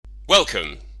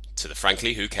Welcome to the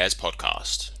Frankly Who Cares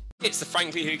podcast. It's the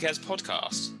Frankly Who Cares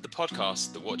podcast, the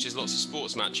podcast that watches lots of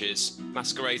sports matches,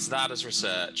 masquerades that as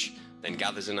research, then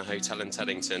gathers in a hotel in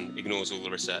Teddington, ignores all the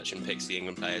research and picks the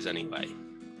England players anyway.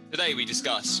 Today we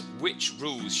discuss which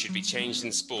rules should be changed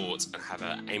in sport and have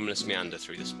an aimless meander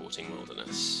through the sporting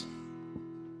wilderness.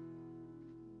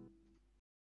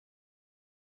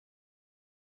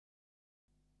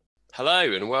 Hello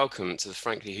and welcome to the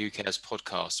Frankly Who Cares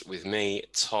podcast with me,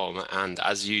 Tom, and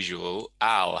as usual,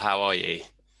 Al. How are you?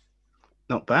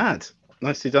 Not bad.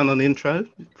 Nicely done on the intro.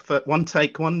 One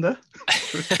take wonder.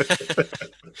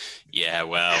 Yeah,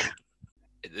 well,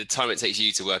 the time it takes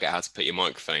you to work out how to put your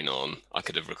microphone on, I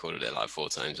could have recorded it like 4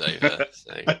 times over.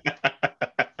 So.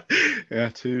 Yeah,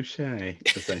 touche,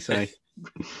 as they say.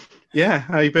 Yeah,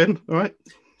 how you been? All right?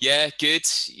 Yeah, good.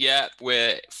 Yeah,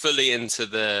 we're fully into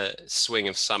the swing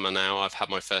of summer now. I've had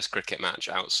my first cricket match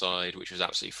outside, which was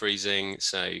absolutely freezing.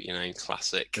 So, you know,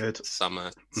 classic summer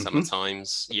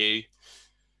times. You?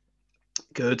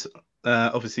 Good.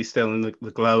 Obviously still in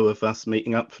the glow of us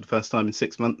meeting up for the first time in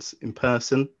 6 months in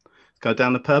person. Go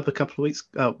down the pub a couple of weeks,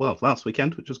 last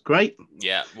weekend, which was great.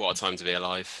 Yeah, what a time to be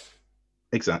alive.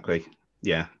 Exactly.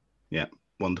 Yeah,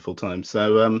 wonderful time.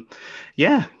 So,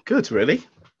 yeah, good, really.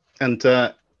 And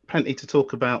plenty to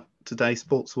talk about today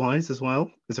sports-wise as well.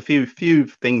 There's a few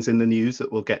things in the news that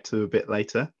we'll get to a bit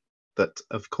later that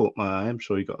have caught my eye. I'm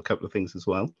sure you've got a couple of things as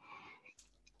well.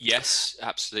 Yes,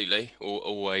 absolutely.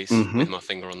 Always with my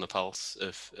finger on the pulse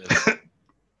of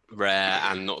rare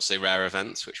and not so rare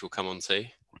events, which we'll come on to.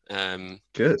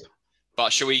 Good.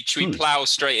 But shall we plough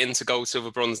straight into gold,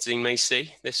 silver, bronze, Dean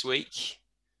Macy this week?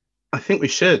 I think we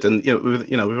should. And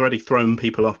we've already thrown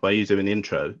people off by you doing the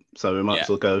intro, so we might as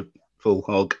well go full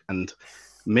hog and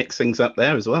mix things up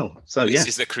there as well. So this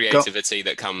is the creativity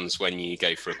that comes when you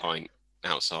go for a pint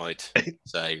outside.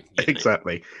 So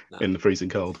exactly in the freezing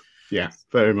cold. Yeah,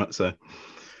 very much so.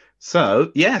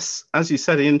 So yes, as you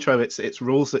said in the intro, it's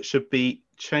rules that should be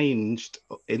changed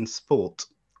in sport,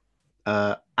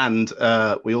 and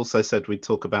we also said we'd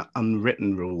talk about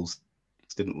unwritten rules,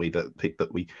 didn't we? That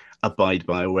we abide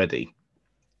by already.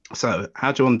 So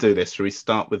how do you want to do this? Should we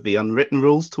start with the unwritten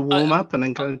rules to warm up and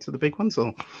then go into the big ones?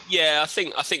 Or yeah, I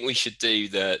think we should do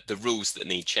the rules that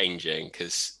need changing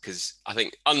because I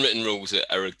think unwritten rules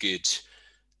are a good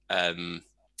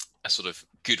a sort of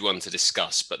good one to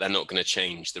discuss, but they're not going to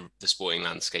change the sporting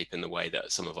landscape in the way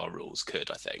that some of our rules could,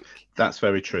 I think. That's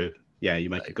very true. Yeah, you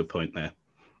make a good point there.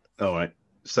 All right.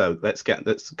 So let's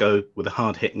go with the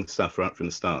hard-hitting stuff right from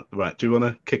the start. Right, do you want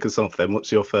to kick us off then?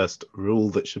 What's your first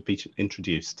rule that should be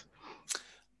introduced?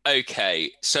 Okay,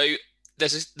 so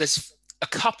there's a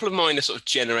couple of mine are sort of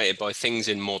generated by things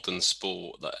in modern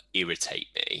sport that irritate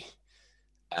me.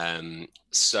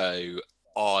 So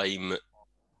I'm,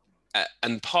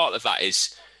 and part of that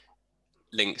is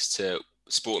links to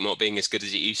sport not being as good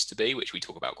as it used to be, which we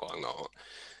talk about quite a lot.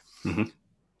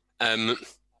 Mm-hmm.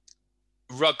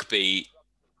 Rugby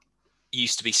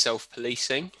used to be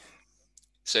self-policing.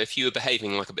 So if you were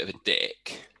behaving like a bit of a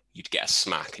dick, you'd get a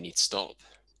smack and you'd stop.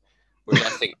 Whereas I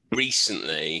think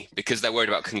recently, because they're worried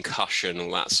about concussion,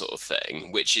 all that sort of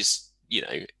thing, which is,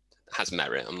 has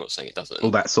merit. I'm not saying it doesn't.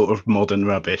 All that sort of modern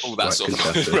rubbish. All that like sort of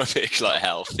modern rubbish, like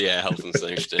health. Yeah, health and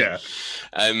safety. Yeah.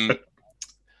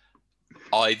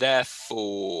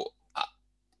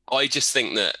 I just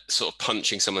think that sort of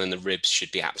punching someone in the ribs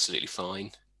should be absolutely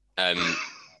fine.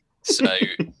 So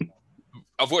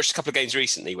I've watched a couple of games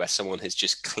recently where someone has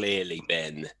just clearly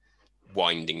been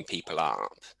winding people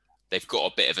up. They've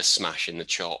got a bit of a smash in the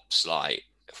chops,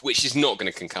 which is not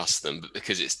going to concuss them, but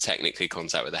because it's technically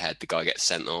contact with the head, the guy gets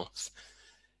sent off.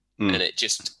 And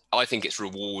I think it's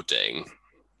rewarding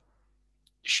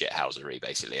shithousery,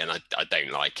 basically, and I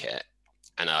don't like it.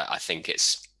 And I think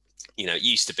it's, it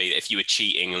used to be that if you were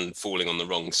cheating and falling on the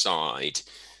wrong side,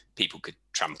 people could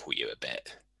trample you a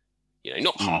bit.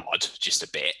 Not hard, just a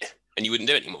bit, and you wouldn't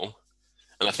do it anymore.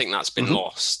 And I think that's been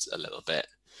lost a little bit.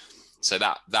 So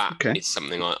that is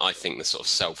something I think the sort of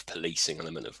self-policing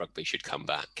element of rugby should come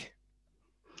back.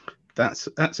 That's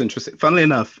interesting. Funnily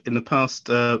enough, in the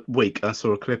past week, I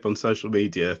saw a clip on social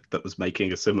media that was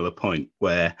making a similar point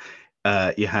where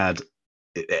you had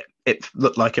it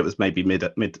looked like it was maybe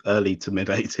early to mid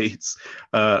 80s,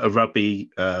 a rugby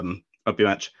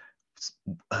match.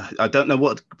 I don't know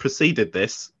what preceded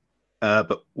this,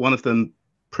 but one of them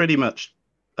pretty much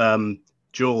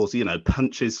jaws,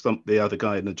 punches the other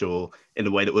guy in the jaw in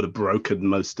a way that would have broken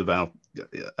most of our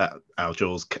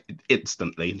jaws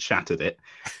instantly and shattered it.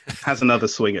 Has another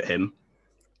swing at him,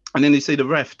 and then you see the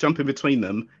ref jump in between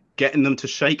them, getting them to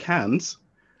shake hands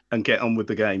and get on with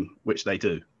the game, which they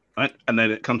do. Right? And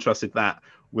then it contrasted that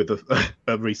with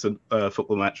a recent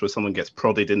football match where someone gets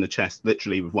prodded in the chest,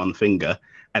 literally with one finger,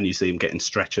 and you see him getting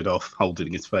stretchered off,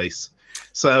 holding his face.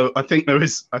 So I think there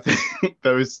is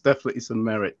definitely some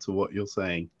merit to what you're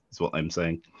saying. Is what I'm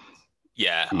saying.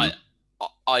 Yeah,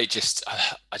 I just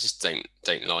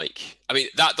don't like. I mean,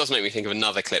 that does make me think of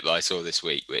another clip that I saw this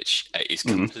week, which is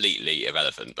completely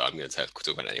irrelevant, but I'm going to talk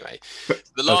about it anyway.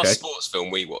 The last sports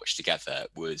film we watched together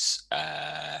was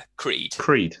Creed.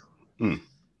 Creed.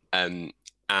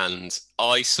 And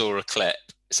I saw a clip.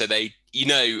 So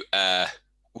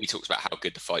we talked about how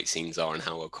good the fight scenes are and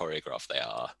how well choreographed they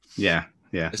are. Yeah.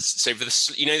 So for the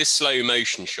slow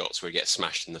motion shots where he gets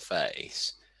smashed in the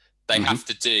face, they have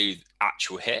to do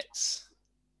actual hits.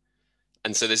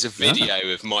 And so there's a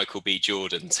video of Michael B.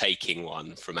 Jordan taking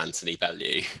one from Anthony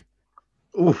Bellew.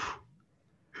 Oof.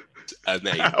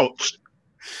 Amazing. Ouch.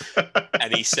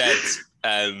 And he said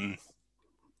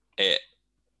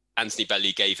Anthony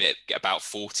Bellew gave it about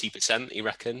 40%, he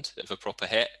reckoned, of a proper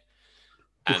hit.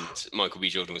 And Michael B.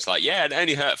 Jordan was like, yeah, it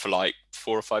only hurt for like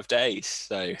 4 or 5 days.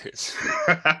 So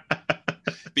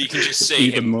but you can just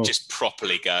see him more. Just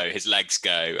properly go, his legs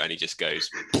go, and he just goes,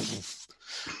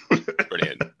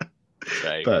 brilliant.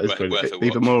 So, that is brilliant.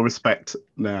 Even more respect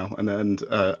now, and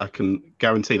I can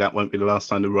guarantee that won't be the last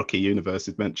time the Rocky universe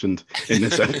is mentioned in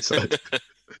this episode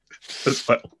as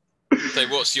well. So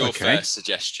what's your first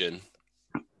suggestion?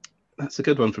 That's a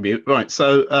good one from you. Right,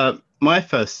 so my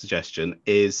first suggestion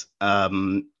is,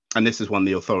 and this is one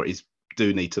the authorities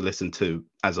do need to listen to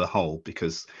as a whole,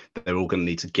 because they're all going to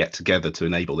need to get together to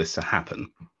enable this to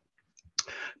happen.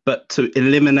 But to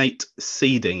eliminate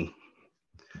seeding.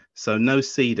 So no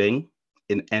seeding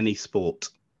in any sport.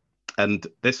 And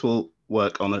this will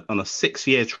work on a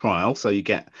 6-year trial. So you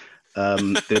get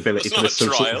the ability to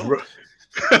trial.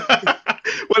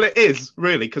 Well, it is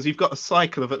really, because you've got a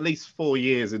cycle of at least 4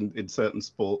 years in certain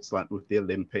sports, like with the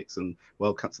Olympics and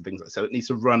World Cups and things like that. So it needs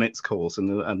to run its course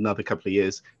in another couple of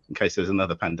years in case there's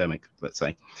another pandemic, let's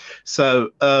say.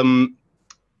 So,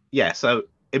 so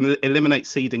eliminate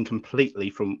seeding completely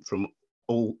from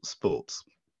all sports.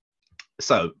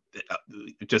 So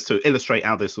just to illustrate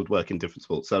how this would work in different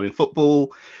sports. So in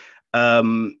football,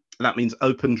 that means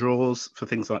open draws for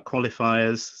things like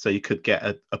qualifiers. So you could get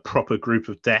a proper group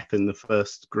of death in the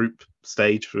first group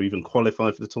stage for even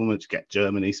qualify for the tournament. You get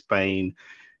Germany, Spain,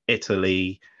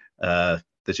 Italy.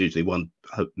 There's usually one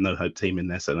no hope team in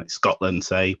there. So like Scotland,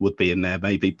 say, would be in there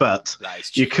maybe. But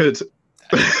you could...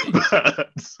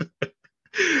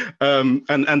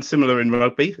 and similar in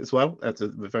rugby as well. That's a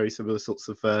very similar sorts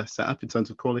of setup in terms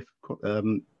of bloody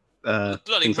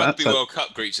Rugby World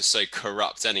Cup groups are so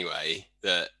corrupt anyway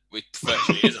that we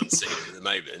virtually is unseated at the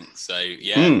moment. So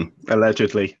yeah,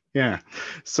 allegedly, yeah.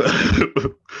 So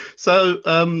so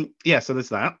there's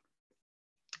that.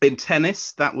 In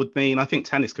tennis, that would mean, I think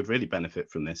tennis could really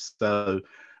benefit from this. So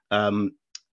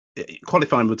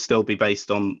qualifying would still be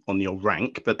based on your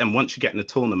rank, but then once you get in a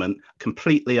tournament,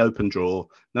 completely open draw,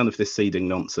 none of this seeding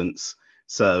nonsense.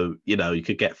 So you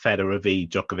could get Federer v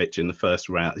Djokovic in the first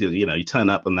round. You turn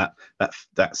up and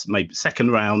that's maybe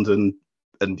second round, and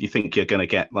you think you're going to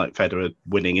get like Federer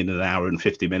winning in an hour and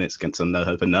 50 minutes against some no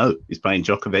hope. And no, he's playing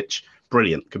Djokovic.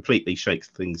 Brilliant, completely shakes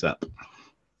things up.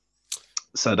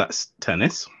 So that's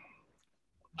tennis.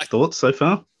 Thoughts so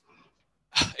far?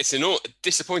 It's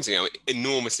disappointing. I'm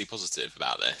enormously positive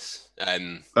about this.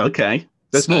 Okay,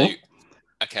 there's more.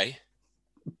 Okay.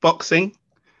 Boxing.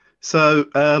 So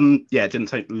it didn't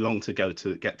take long to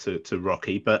get to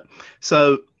Rocky, but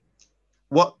so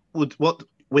what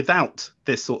without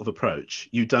this sort of approach,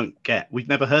 you don't get. We've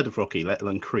never heard of Rocky, let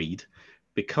alone Creed,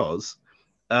 because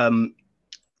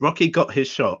Rocky got his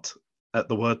shot at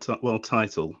the world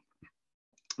title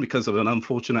because of an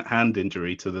unfortunate hand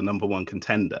injury to the number one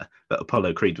contender that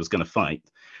Apollo Creed was going to fight.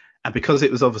 And because it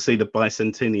was obviously the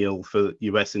bicentennial for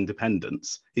US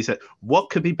independence, he said, what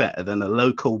could be better than a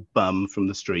local bum from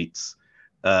the streets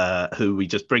who we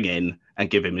just bring in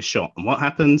and give him a shot? And what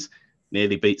happens?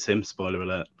 Nearly beats him, spoiler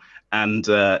alert, and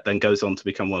then goes on to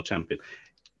become world champion.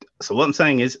 So what I'm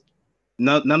saying is,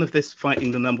 none of this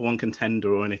fighting the number one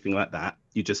contender or anything like that.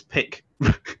 You just pick,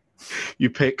 you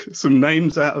pick some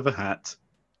names out of a hat,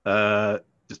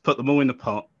 just put them all in a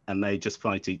pot, and they just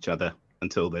fight each other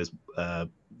until there's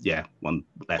one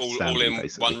left all in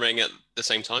basically. One ring at the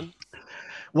same time.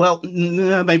 Well,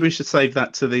 no, maybe we should save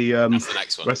that to the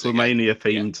next one, WrestleMania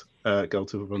themed goal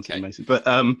to Bronson Mason. But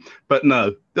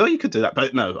no, you could do that.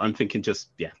 But no, I'm thinking just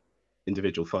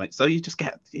individual fights. So you just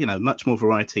get much more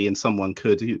variety, and someone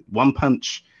could one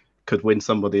punch could win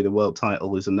somebody the world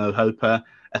title as a no hoper.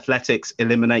 Athletics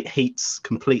eliminate heats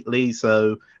completely.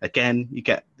 So again, you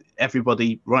get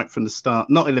everybody right from the start.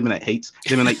 Not eliminate heats,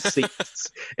 eliminate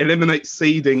seats, eliminate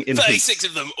seeding in 36 heats.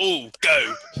 of them, all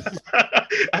go.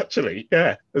 Actually,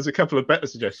 yeah, there's a couple of better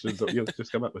suggestions that you've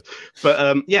just come up with.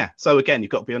 But yeah, so again,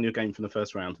 you've got to be on your game from the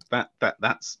first round.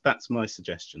 That's my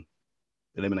suggestion.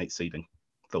 Eliminate seeding.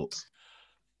 Thoughts?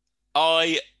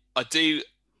 I do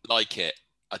like it.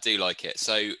 I do like it.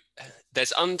 So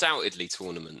there's undoubtedly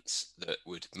tournaments that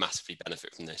would massively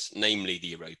benefit from this, namely the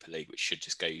Europa League, which should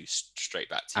just go straight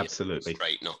back to Absolutely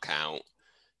straight knockout,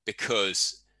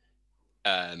 because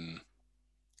the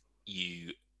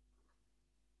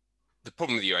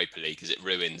problem with the Europa League is it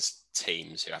ruins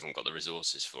teams who haven't got the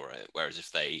resources for it. Whereas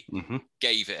if they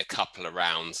gave it a couple of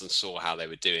rounds and saw how they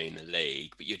were doing in the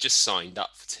league, but you're just signed up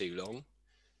for too long.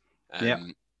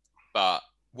 But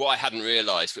what I hadn't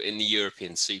realised in the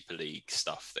European Super League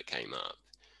stuff that came up,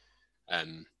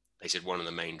 they said one of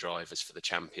the main drivers for the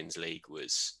Champions League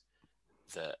was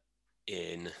that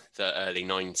in the early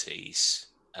 90s,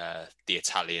 the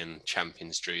Italian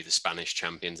champions drew the Spanish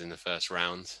champions in the first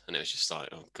round, and it was just like,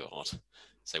 oh god,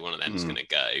 so one of them's going to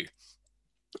go.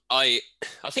 I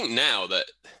think now that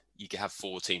you could have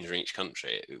 4 teams in each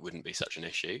country, it wouldn't be such an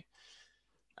issue.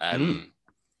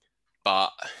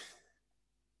 But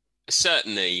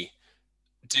certainly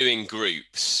doing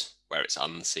groups where it's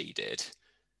unseeded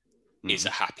is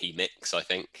a happy mix, I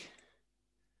think.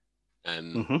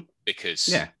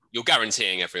 Because you're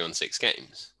guaranteeing everyone 6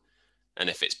 games. And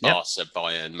if it's Barca,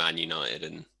 Bayern, Man United,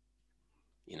 and,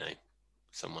 you know,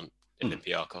 someone,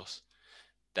 Olympiacos,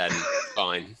 then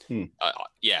fine.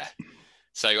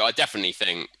 So I definitely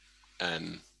think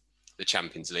the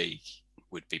Champions League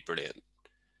would be brilliant.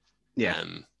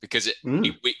 Because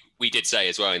we did say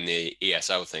as well in the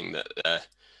ESL thing that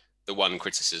the one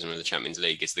criticism of the Champions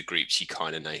League is the groups you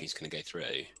kind of know who's going to go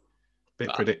through.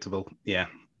 Bit predictable, yeah.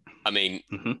 I mean,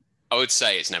 I would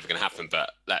say it's never going to happen, but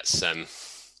that's...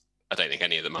 I don't think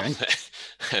any of them are.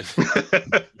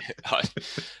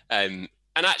 And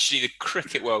actually, the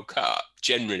Cricket World Cup,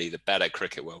 generally the better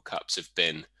Cricket World Cups have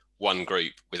been one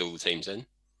group with all the teams in.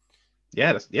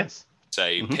 Yeah,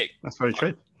 So pick... That's very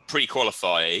true.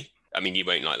 Pre-qualify, I mean, you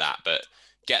won't like that, but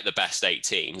get the best 8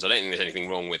 teams. I don't think there's anything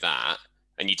wrong with that.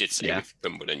 And you did say with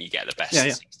Wimbledon, you get the best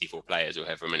 64 players or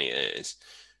however many it is.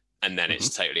 And then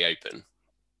it's totally open.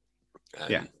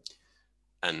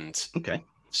 And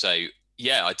so...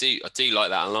 yeah, I do like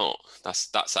that a lot.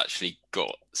 That's actually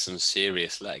got some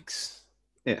serious legs.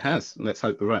 It has. Let's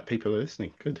hope the right people are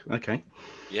listening. Good. Okay.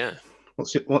 Yeah.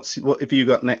 What have you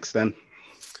got next then?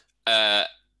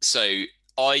 So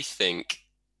I think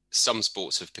some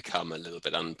sports have become a little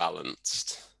bit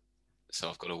unbalanced. So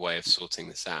I've got a way of sorting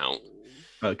this out.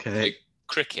 Okay. So,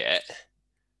 cricket.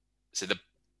 So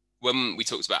when we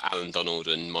talked about Alan Donald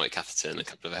and Mike Atherton a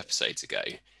couple of episodes ago.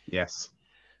 Yes.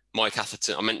 Mike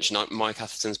Atherton, I mentioned Mike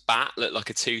Atherton's bat looked like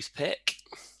a toothpick.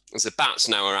 As the bats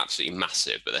now are absolutely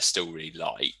massive, but they're still really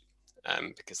light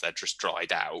because they're just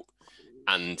dried out.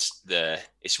 And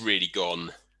it's really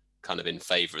gone kind of in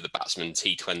favour of the batsman.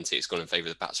 T20, it's gone in favour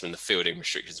of the batsman. The fielding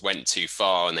restrictions went too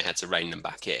far and they had to rein them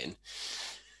back in.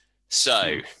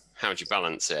 So how do you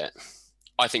balance it?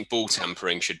 I think ball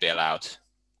tampering should be allowed.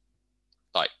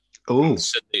 Like,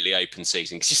 absolutely open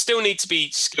season. Because you still need to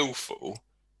be skillful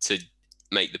to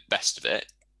make the best of it.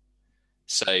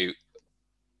 So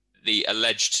the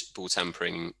alleged ball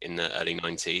tampering in the early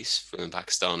 90s from the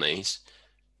Pakistanis,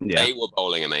 they were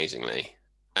bowling amazingly.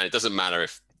 And it doesn't matter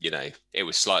if, you know, it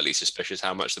was slightly suspicious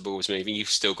how much the ball was moving, you've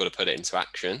still got to put it into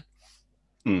action.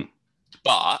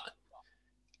 But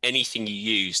anything you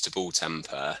use to ball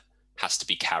temper has to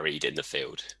be carried in the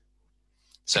field.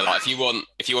 So like if you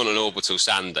want an orbital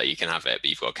sander, you can have it, but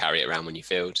you've got to carry it around when you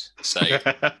field. So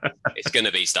it's going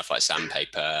to be stuff like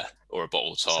sandpaper or a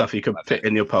bottle top. Stuff you can fit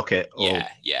in your pocket. Or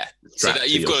yeah. So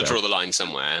you've got to draw the line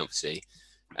somewhere, obviously.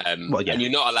 And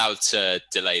you're not allowed to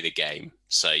delay the game.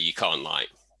 So you can't like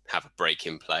have a break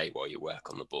in play while you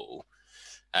work on the ball.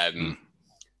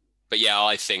 But yeah,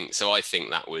 I think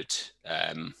that would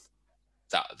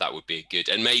that would be good.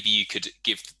 And maybe you could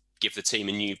give the team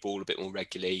a new ball a bit more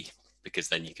regularly, because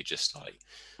then you could just like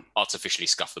artificially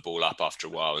scuff the ball up after a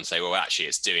while and say, well, actually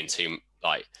it's doing too,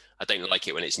 like, I don't like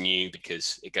it when it's new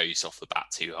because it goes off the bat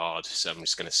too hard. So I'm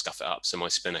just going to scuff it up so my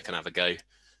spinner can have a go. I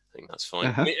think that's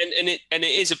fine. I mean, and it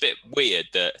is a bit weird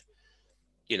that,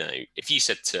 you know, if you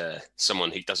said to someone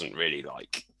who doesn't really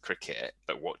like cricket,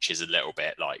 but watches a little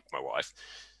bit like my wife,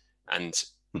 and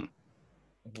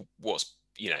what's,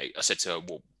 you know, I said to her,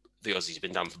 well, the Aussies have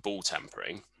been done for ball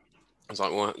tampering. I was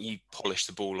like, well, you polish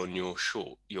the ball on your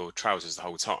trousers the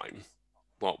whole time.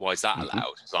 Why is that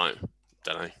allowed? It's like,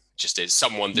 don't know, just is.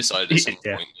 Someone decided at some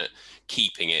Yeah. point that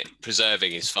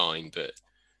preserving is fine, but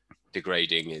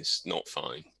degrading is not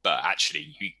fine. But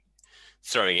actually,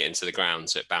 throwing it into the ground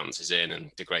so it bounces in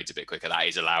and degrades a bit quicker, that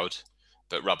is allowed.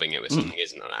 But rubbing it with something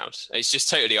isn't allowed. It's just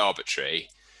totally arbitrary.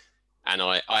 And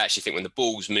I actually think when the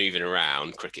ball's moving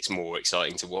around, cricket's more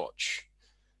exciting to watch.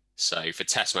 So for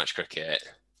Test match cricket,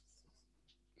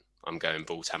 I'm going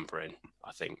ball tampering.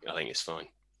 I think it's fine.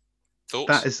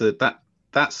 Thoughts?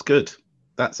 That's good.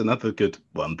 That's another good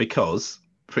one because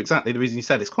for exactly the reason you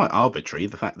said, it's quite arbitrary,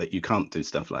 the fact that you can't do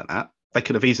stuff like that. They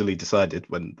could have easily decided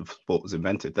when the sport was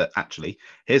invented that actually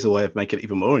here's a way of making it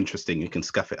even more interesting. You can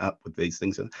scuff it up with these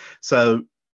things. So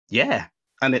yeah,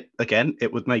 and it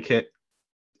would make it,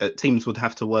 teams would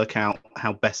have to work out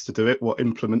how best to do it, what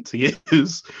implement to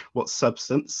use, what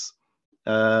substance.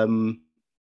 I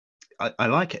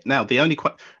like it. Now the only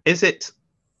is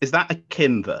that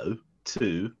akin though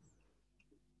to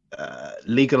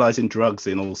legalizing drugs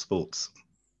in all sports?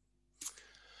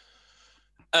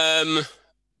 Well,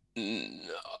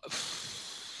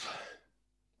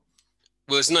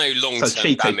 there's no long-term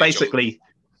cheating, damage. Basically.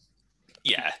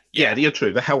 Yeah, you're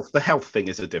true. The health thing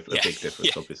is a big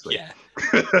difference, obviously. Yeah,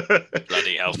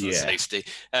 bloody health and safety.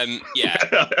 There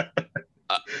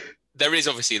is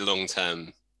obviously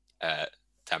long-term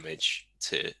damage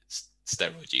to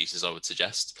steroid use, I would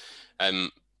suggest.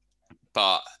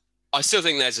 But I still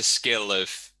think there's a skill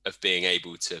of being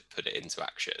able to put it into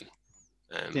action.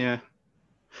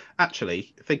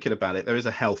 Actually, thinking about it, there is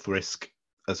a health risk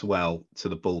as well to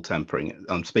the ball tampering.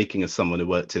 I'm speaking as someone who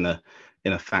worked in a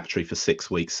factory for 6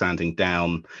 weeks, sanding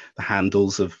down the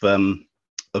handles of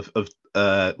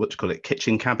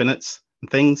kitchen cabinets and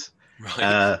things.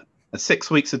 Right. 6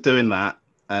 weeks of doing that,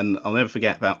 and I'll never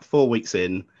forget. About 4 weeks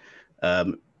in,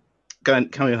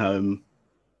 coming home,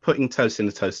 putting toast in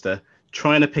the toaster,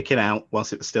 trying to pick it out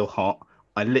whilst it was still hot.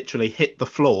 I literally hit the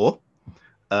floor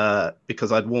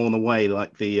because I'd worn away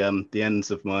like the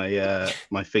ends of my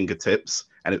my fingertips,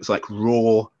 and it was like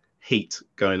raw heat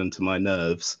going into my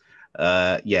nerves.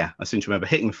 I seem to remember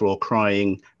hitting the floor,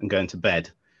 crying, and going to bed.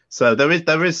 So there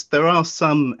are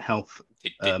some health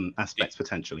aspects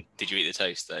potentially. Did you eat the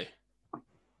toast though?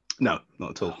 No,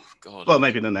 not at all. Oh, God. Well,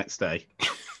 maybe the next day.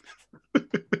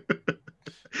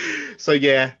 So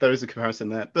yeah, there is a comparison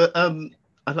there. But I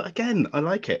like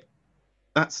it.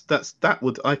 I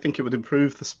think it would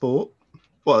improve the sport.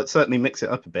 Well, it certainly mix it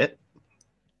up a bit.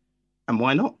 And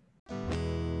why not?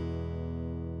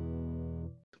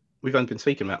 We've only been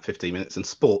speaking about 15 minutes, and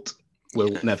sport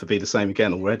will never be the same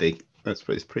again already. It's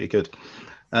pretty good.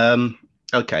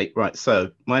 Okay, right.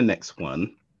 So my next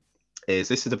one is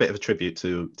a bit of a tribute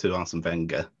to Arsene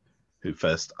Wenger, who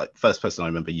first person I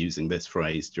remember using this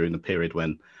phrase during the period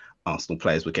when Arsenal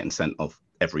players were getting sent off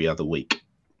every other week.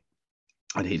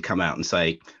 And he'd come out and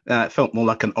say, it felt more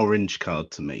like an orange card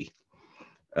to me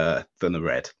than a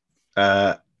red.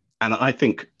 And I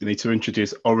think you need to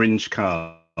introduce orange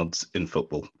cards in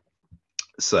football.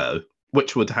 So,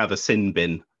 which would have a sin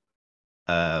bin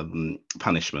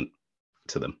punishment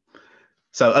to them.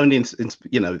 So only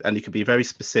and you could be very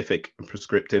specific and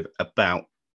prescriptive about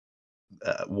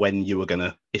when you were going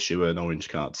to issue an orange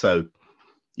card. So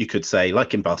you could say,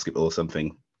 like in basketball or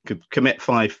something, could commit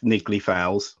 5 niggly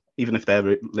fouls, even if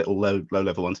they're little low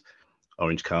level ones,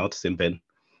 orange card, sin bin.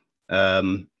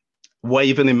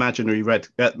 Wave an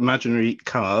imaginary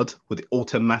card would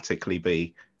automatically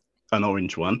be an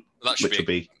orange one. That should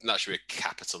be a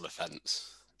capital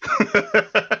offence.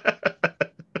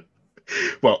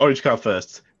 Well, orange card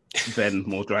first, then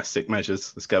more drastic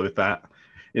measures. Let's go with that.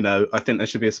 I think there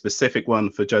should be a specific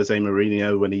one for Jose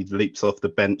Mourinho when he leaps off the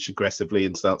bench aggressively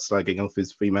and starts slagging off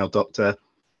his female doctor.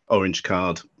 Orange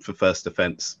card for first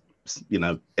offence,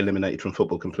 eliminated from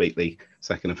football completely.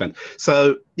 Second offence.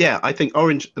 So yeah, I think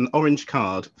an orange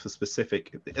card for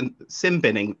specific and sin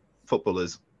binning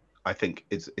footballers, I think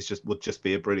would just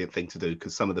be a brilliant thing to do,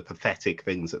 because some of the pathetic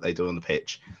things that they do on the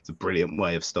pitch, it's a brilliant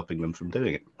way of stopping them from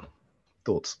doing it.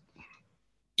 Thoughts?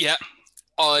 Yeah,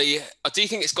 I do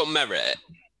think it's got merit.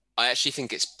 I actually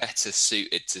think it's better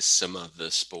suited to some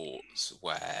other sports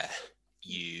where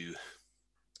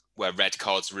red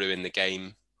cards ruin the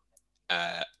game.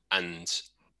 And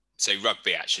so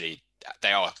rugby, actually,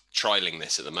 they are trialing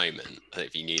this at the moment. I don't know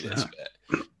if you knew this bit.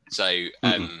 So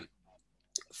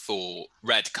for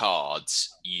red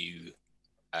cards, you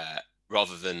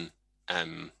rather than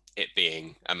it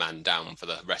being a man down for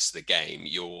the rest of the game,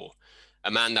 you're a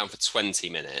man down for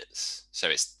 20 minutes. So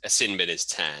it's a sin bin is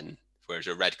 10, whereas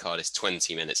a red card is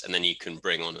 20 minutes, and then you can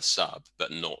bring on a sub,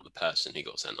 but not the person who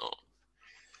got sent off.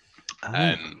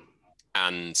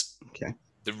 And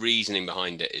the reasoning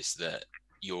behind it is that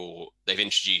they've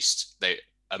introduced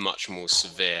a much more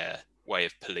severe way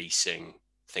of policing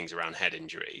things around head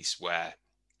injuries, where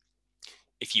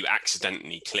if you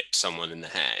accidentally clip someone in the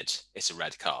head, it's a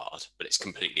red card, but it's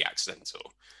completely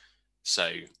accidental.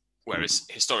 So whereas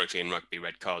historically in rugby,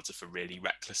 red cards are for really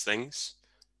reckless things,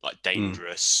 like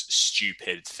dangerous,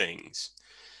 stupid things.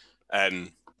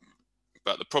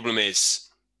 But the problem is,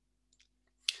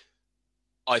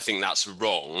 I think that's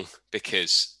wrong,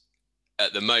 because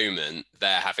at the moment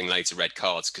they're having loads of red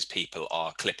cards because people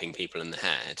are clipping people in the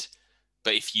head.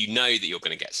 But if you know that you're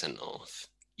going to get sent off,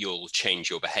 you'll change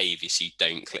your behaviour so you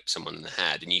don't clip someone in the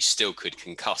head, and you still could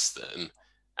concuss them.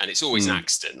 And it's always an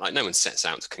accident. Like, no one sets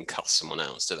out to concuss someone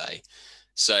else, do they?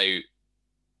 So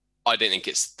I don't think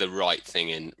it's the right thing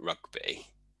in rugby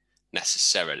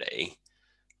necessarily,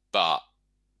 but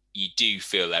you do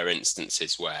feel there are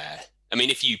instances where, I mean,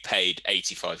 if you paid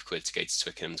 85 quid to go to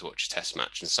Twickenham to watch a test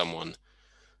match and someone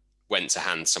went to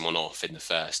hand someone off in the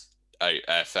first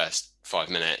 5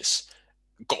 minutes,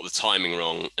 got the timing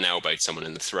wrong and elbowed someone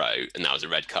in the throat, and that was a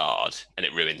red card and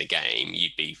it ruined the game,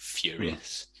 you'd be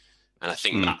furious. And I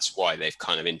think that's why they've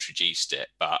kind of introduced it,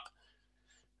 but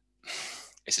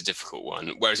it's a difficult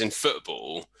one. Whereas in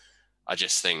football, I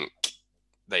just think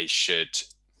they should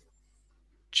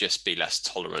just be less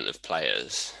tolerant of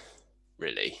players,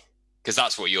 really, because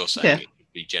that's what you're saying. It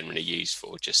would be generally used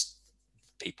for, just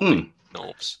people being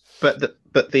knobs. But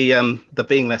the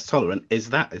being less tolerant it's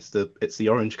the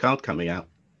orange card coming out,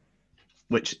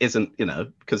 which isn't,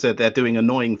 because they're doing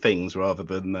annoying things rather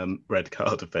than red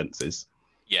card offences.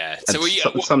 Yeah. So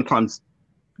sometimes,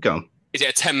 go on. Is it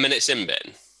a 10-minute sin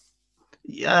bin?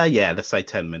 Yeah. Let's say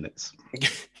 10 minutes.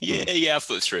 Yeah. I've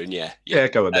thought through. Yeah.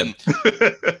 Go on then.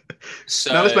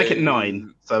 So now let's make it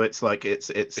 9. So it's like it's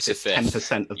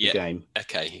 10% of the game.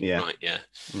 Okay. Yeah. Right. Yeah.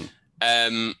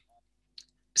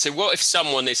 So what if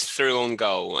someone is through on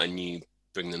goal and you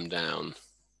bring them down?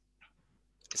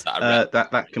 Is that a red?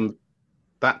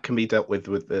 that can be dealt with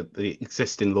the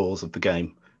existing laws of the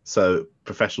game. So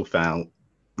professional foul,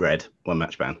 red, 1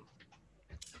 match ban.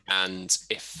 And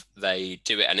if they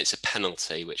do it and it's a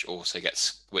penalty, which also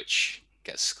gets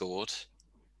scored?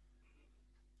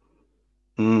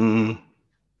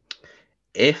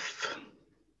 If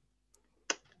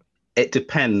it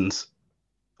depends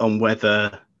on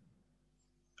whether.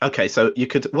 Okay, so you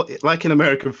could, like in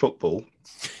American football,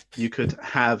 you could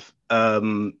have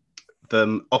them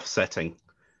offsetting.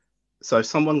 So if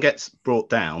someone gets brought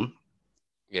down,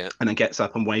 and then gets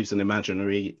up and waves an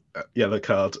imaginary yellow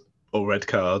card or red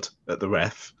card at the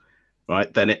ref,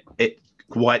 right? Then it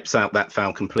wipes out that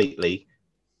foul completely,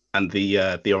 and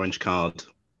the orange card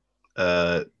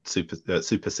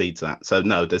supersedes that. So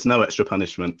no, there's no extra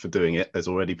punishment for doing it. There's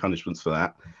already punishments for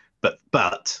that.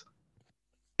 But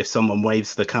if someone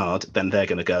waves the card, then they're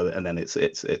going to go, and then it's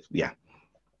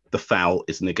the foul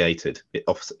is negated.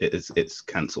 It's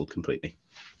cancelled completely.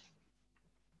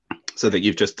 So that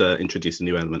you've just introduced a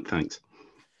new element. Thanks.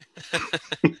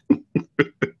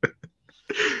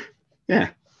 Yeah.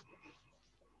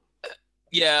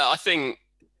 Yeah, I think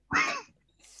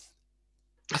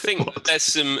there's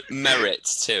some merit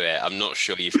to it. I'm not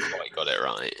sure you've quite got it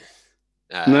right.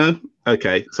 No?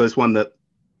 Okay. So it's one that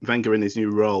Wenger in his new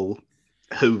role,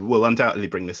 who will undoubtedly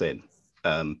bring this in,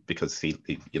 because he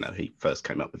first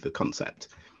came up with the concept,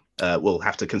 will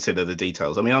have to consider the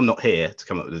details. I mean, I'm not here to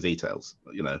come up with the details.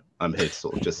 I'm here to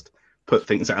sort of just put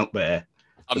things out there.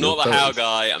 I'm not the how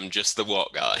guy, I'm just the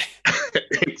what guy.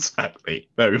 Exactly.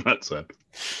 Very much so.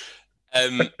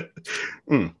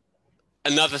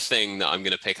 Another thing that I'm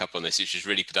going to pick up on this, which is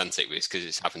really pedantic, because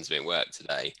it's happened to me at work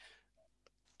today.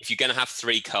 If you're going to have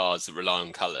 3 cards that rely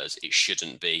on colours, it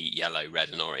shouldn't be yellow, red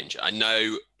and orange. I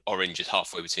know orange is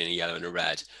halfway between a yellow and a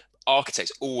red.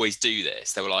 Architects always do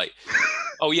this. They were like,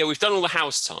 oh yeah, we've done all the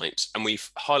house types and we've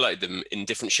highlighted them in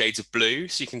different shades of blue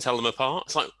so you can tell them apart.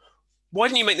 It's like, why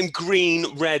didn't you make them green,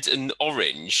 red and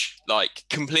orange, like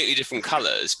completely different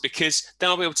colours? Because then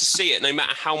I'll be able to see it no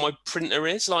matter how my printer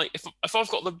is. Like if I've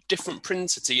got the different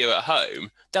printer to you at home,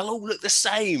 they'll all look the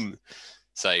same.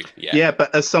 So yeah. Yeah,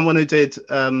 but as someone who did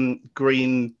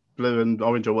green, blue and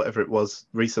orange or whatever it was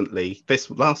recently, this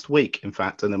last week, in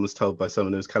fact, and then was told by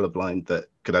someone who was colourblind that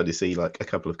could only see like a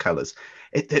couple of colours,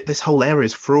 this whole area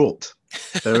is fraught.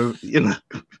 So,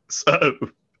 so...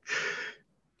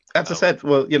 As I said,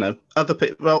 other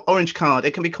people, orange card,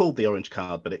 it can be called the orange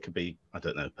card, but it could be, I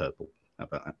don't know, purple. How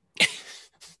about that?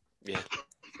 Yeah.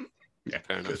 Yeah,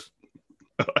 fair enough.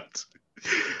 All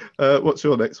right. What's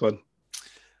your next one?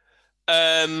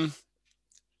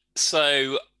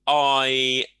 So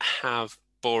I have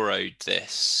borrowed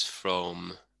this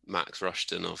from Max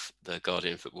Rushton of the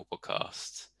Guardian Football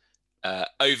Podcast.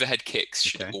 Overhead kicks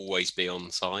should Okay. always be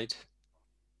onside.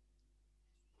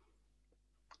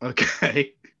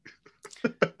 Okay.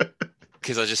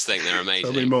 Because I just think they're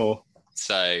amazing. Tell me more.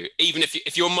 So even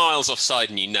if you're miles offside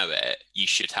and you know it, you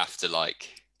should have to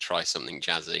like try something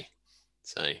jazzy.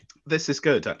 So This is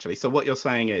good, actually. So what you're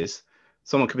saying is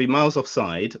someone could be miles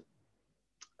offside,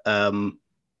 and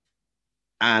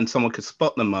someone could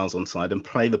spot them miles onside and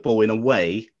play the ball in a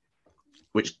way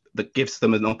that gives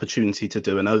them an opportunity to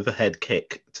do an overhead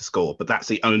kick to score. But that's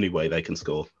the only way they can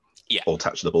score. Yeah. Or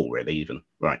touch the ball, really, even.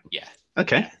 Right. Yeah.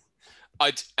 Okay. Yeah.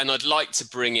 I'd like to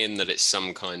bring in that it's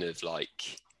some kind of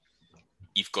like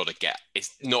you've got to get.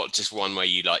 It's not just one where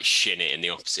you like shin it in the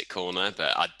opposite corner,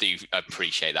 but I do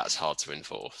appreciate that's hard to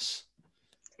enforce.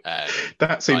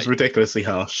 That seems ridiculously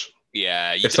harsh.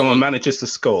 Yeah. If someone manages to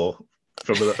score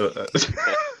from a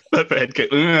overhead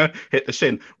kick, hit the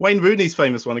shin. Wayne Rooney's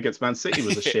famous one against Man City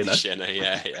was a shinner. Shinner,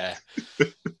 yeah.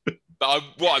 But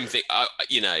what I'm thinking,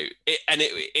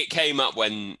 it came up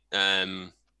when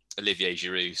Olivier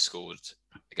Giroud scored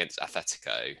against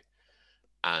Atletico,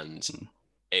 and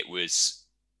it was,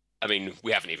 I mean,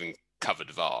 we haven't even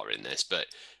covered VAR in this, but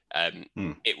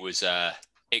it was,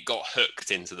 it got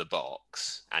hooked into the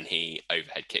box and he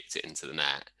overhead kicked it into the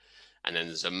net. And then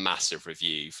there's a massive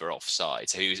review for offside.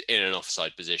 So he was in an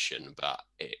offside position, but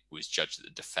it was judged that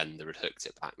the defender had hooked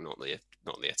it back, not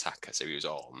the attacker. So he was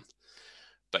on.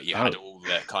 But you had all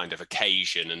the kind of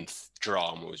occasion and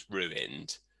drama was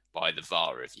ruined by the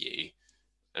VAR review.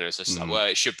 And it was just like, well,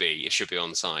 it should be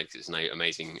onside because it's an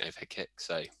amazing overhead kick.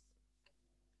 So,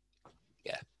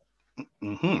 yeah.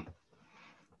 Mm-hmm.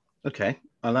 Okay,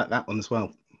 I like that one as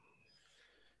well.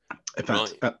 In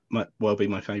fact, that might well be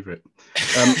my favourite.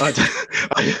 I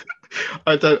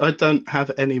don't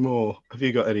have any more. Have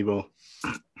you got any more?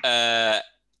 Yeah,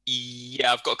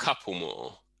 I've got a couple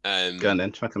more. Go on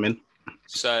then, chuck them in.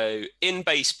 So in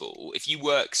baseball, if you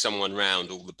work someone round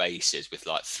all the bases with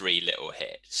like 3 little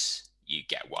hits, you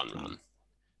get 1 run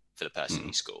for the person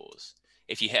who scores.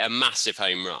 If you hit a massive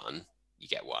home run, you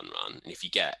get 1 run. And if you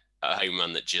get a home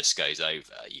run that just goes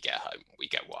over, we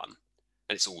get 1.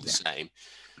 And it's all the same.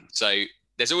 So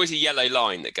there's always a yellow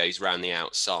line that goes around the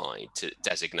outside to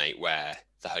designate where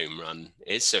the home run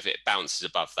is. So if it bounces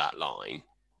above that line,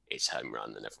 it's home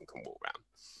run and everyone can walk around.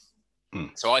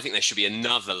 So I think there should be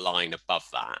another line above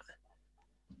that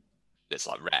that's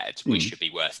like red, which should be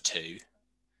worth 2.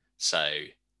 So,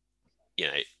 you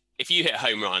know, if you hit a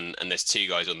home run and there's 2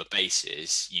 guys on the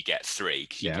bases, you get 3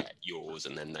 because you get yours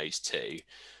and then those 2.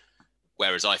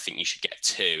 Whereas I think you should get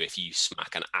 2 if you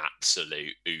smack an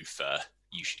absolute oofer,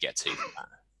 you should get 2 for that.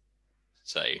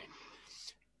 So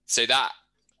that,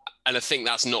 and I think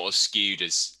that's not as skewed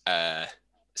as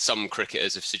some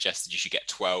cricketers have suggested you should get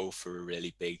 12 for a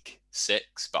really big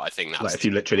 6, but I think that's like if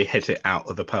you literally hit it out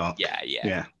of the park.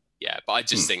 Yeah. But I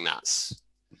just think that's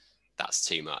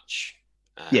too much.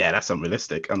 Yeah, that's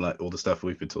unrealistic. Unlike all the stuff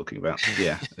we've been talking about.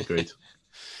 Yeah, agreed.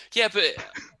 Yeah, but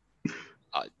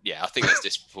I think that's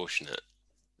disproportionate.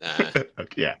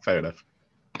 Yeah, fair enough.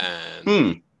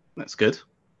 That's good.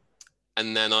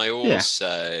 And then I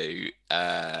also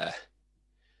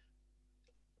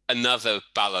another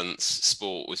balanced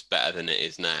sport was better than it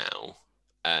is now.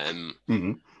 I'm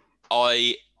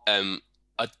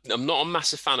not a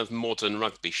massive fan of modern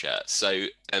rugby shirts. So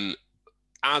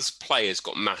as players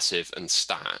got massive and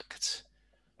stacked,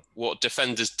 what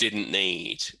defenders didn't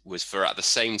need was for, at the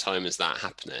same time as that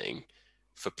happening,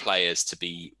 for players to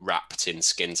be wrapped in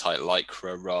skin-tight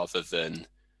lycra rather than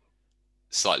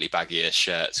slightly baggier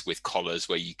shirts with collars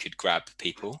where you could grab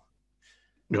people.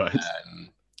 Right.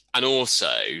 And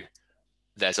also,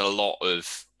 there's a lot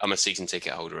of, I'm a season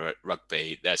ticket holder at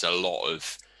rugby, there's a lot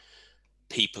of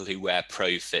people who wear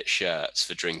pro-fit shirts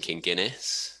for drinking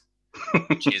Guinness,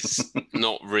 which is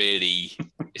not really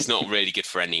good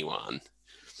for anyone.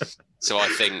 So I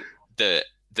think that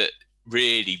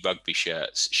really rugby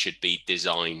shirts should be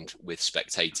designed with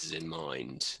spectators in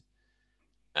mind.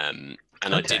 And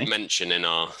I did mention in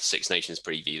our Six Nations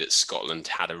preview that Scotland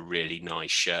had a really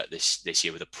nice shirt this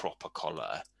year with a proper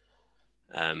collar.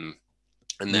 And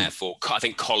therefore, I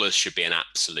think collars should be an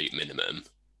absolute minimum.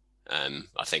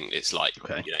 I think it's like,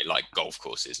 you know, like golf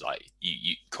courses, like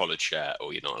you collared shirt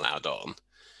or you're not allowed on.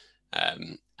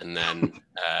 And then,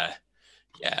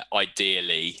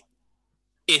 ideally,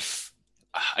 if,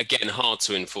 again, hard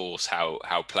to enforce how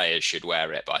players should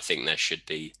wear it, but I think there should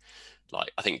be,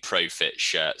 like, I think pro-fit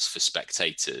shirts for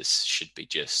spectators should be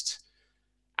just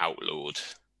outlawed.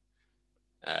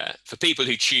 For people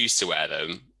who choose to wear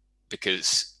them,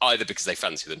 because they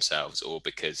fancy themselves or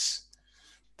because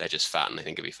they're just fat and they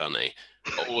think it'd be funny.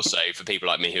 But also for people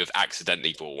like me who have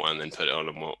accidentally bought one and put it on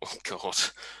and what, oh God,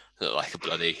 look like a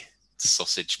bloody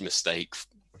sausage mistake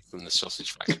from the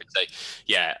sausage factory. So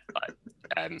yeah,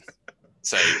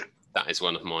 so that is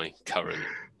one of my current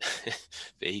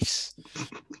beefs.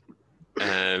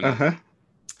 So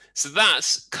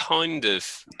that's kind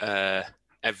of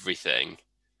everything.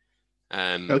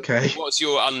 Okay. What's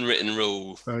your unwritten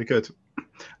rule? Very good.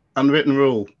 Unwritten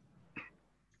rule.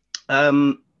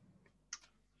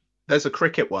 There's a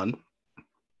cricket one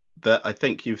that I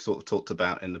think you've sort of talked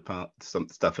about in the past, some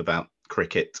stuff about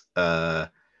cricket, the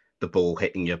ball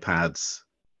hitting your pads,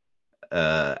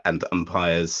 and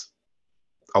umpires,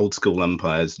 old school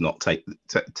umpires not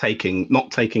taking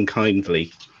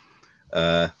kindly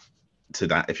to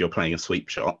that if you're playing a sweep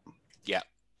shot. Yeah.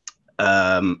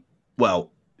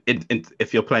 Well,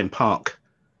 if you're playing park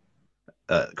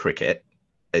cricket,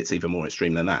 it's even more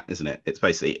extreme than that, isn't it? It's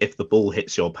basically if the ball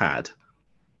hits your pad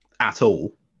at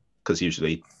all, because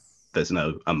usually there's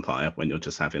no umpire when you're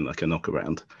just having like a knock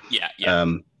around. Yeah.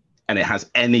 And it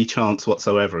has any chance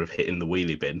whatsoever of hitting the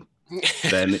wheelie bin,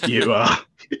 then you're out.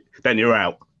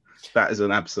 That is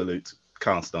an absolute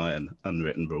cast iron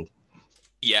unwritten rule.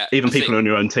 Yeah. Even people on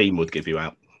your own team would give you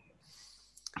out.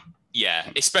 Yeah,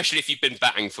 especially if you've been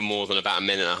batting for more than about a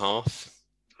minute and a half.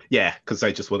 Yeah, because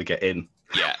they just want to get in.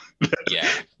 Yeah.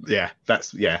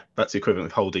 That's the equivalent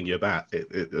of holding your bat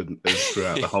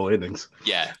throughout the whole innings.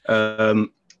 Yeah. So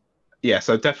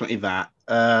definitely that.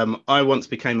 I once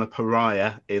became a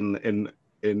pariah in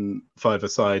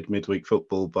five-a-side midweek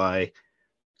football by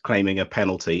claiming a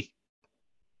penalty,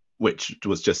 which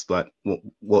was just like,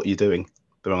 what are you doing?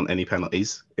 There aren't any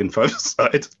penalties in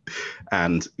five-a-side,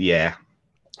 and yeah,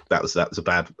 that was a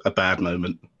bad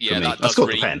moment. Yeah, for me. that I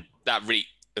scored the pen.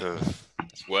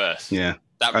 It's worse. Yeah,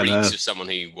 that reeks of someone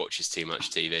who watches too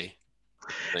much TV.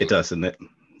 It does, doesn't it?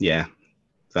 Yeah.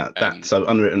 So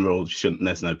unwritten rule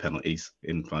there's no penalties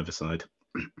in five-a-side.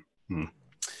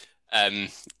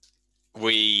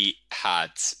 We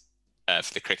had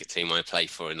for the cricket team I play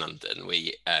for in London,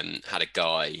 we had a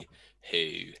guy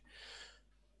who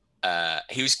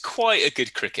he was quite a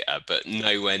good cricketer, but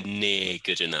nowhere near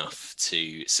good enough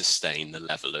to sustain the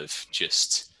level of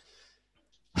just.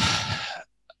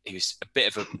 He was a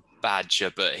bit of a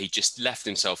badger, but he just left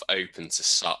himself open to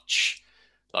such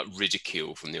like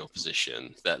ridicule from the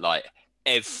opposition that like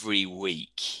every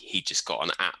week he just got an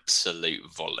absolute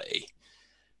volley.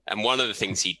 And one of the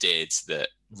things he did that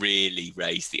really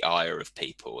raised the ire of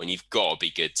people, and you've got to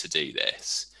be good to do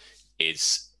this,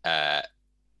 is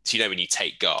so when you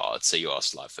take guard, so you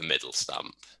ask like for middle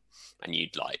stump, and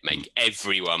you'd like make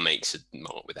everyone makes a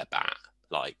mark with their bat,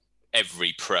 like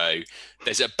every pro.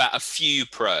 There's about a few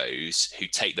pros who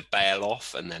take the bail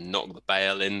off and then knock the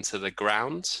bail into the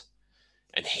ground,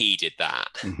 and he did that.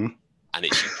 Mm-hmm. And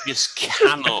you just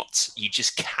cannot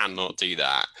do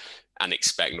that and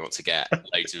expect not to get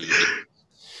loads of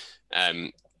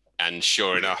and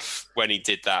sure enough, when he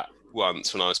did that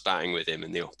once, when I was batting with him,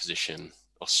 and the opposition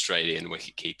Australian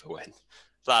wicketkeeper went,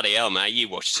 "Bloody hell, mate, you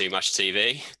watch too much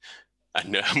TV."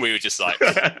 And we were just like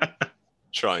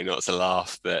trying not to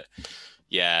laugh. But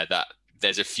yeah, that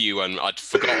there's a few I'd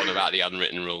forgotten about the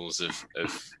unwritten rules of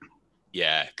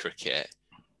cricket.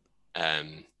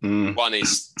 One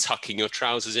is tucking your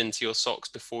trousers into your socks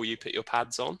before you put your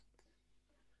pads on,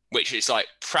 which is like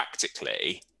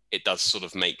practically it does sort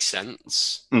of make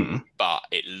sense, but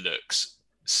it looks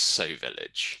so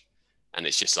village, and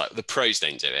it's just like the pros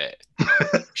don't do it,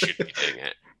 should be doing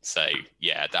it. So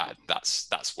yeah,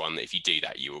 that's one that if you do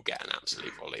that, you will get an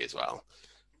absolute volley as well.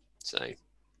 So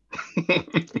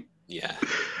yeah.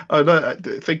 I know.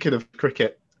 Thinking of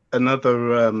cricket,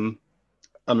 another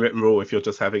unwritten rule if you're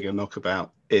just having a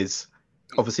knockabout is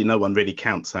obviously no one really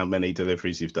counts how many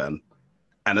deliveries you've done,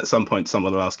 and at some point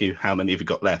someone will ask you how many have you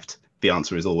got left. The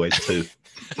answer is always 2.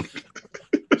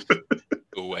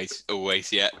 always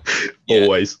yeah.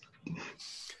 Always.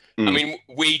 I mean,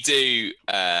 we do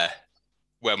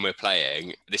when we're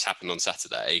playing, this happened on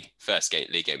Saturday, first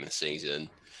league game of the season.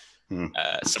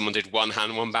 Someone did one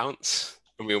hand, one bounce,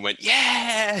 and we all went,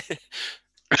 yeah!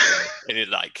 And it's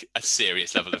like a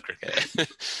serious level of cricket.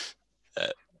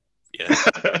 Yeah.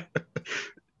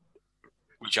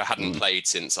 Which I hadn't played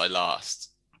since I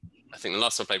think the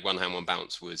last time I played one hand, one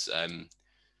bounce was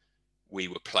we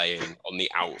were playing on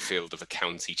the outfield of a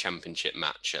county championship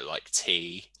match at like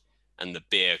tea, and the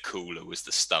beer cooler was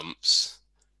the stumps.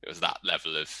 It was that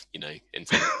level of,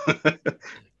 intensity.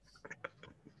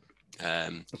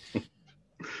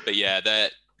 But yeah,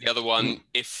 the other one,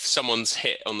 if someone's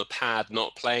hit on the pad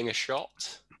not playing a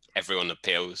shot, everyone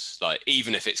appeals. Like,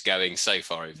 even if it's going so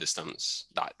far over the stumps,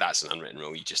 that's an unwritten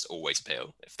rule. You just always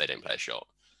appeal if they don't play a shot,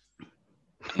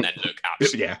 and then look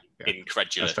absolutely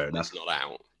incredulous when it's not out.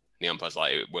 And the umpire's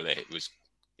like, well, it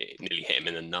nearly hit him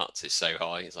in the nuts. It's so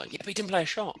high. It's like, yeah, but he didn't play a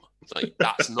shot. It's like,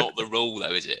 that's not the rule,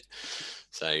 though, is it?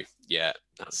 So yeah,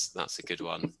 that's a good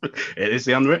one. It is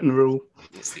the unwritten rule.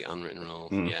 It's the unwritten rule.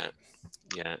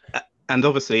 Yeah. And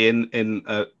obviously, in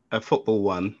a football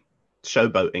one,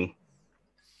 showboating,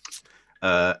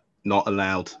 not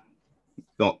allowed,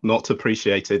 not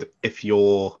appreciated. If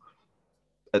you're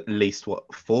at least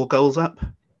 4 goals up,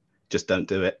 just don't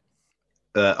do it.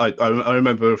 I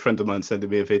remember a friend of mine sending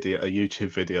me a YouTube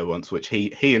video once, which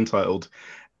he entitled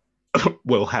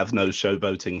 "We'll have no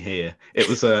showboating here." It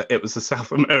was a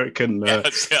South American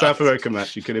South American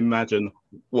match. You can imagine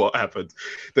what happened.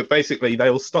 That basically they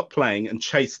all stop playing and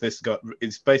chase this guy.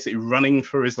 It's basically running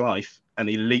for his life, and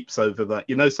he leaps over that.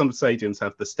 You know, some stadiums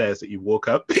have the stairs that you walk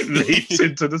up. He leaps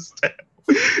into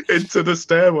the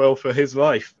stairwell for his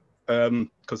life.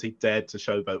 Because he dared to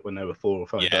showboat when there were 4 or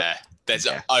 5. Yeah,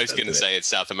 I was going to say it's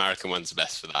South American one's the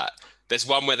best for that. There's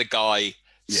one where the guy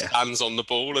stands on the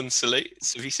ball and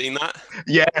salutes. Have you seen that?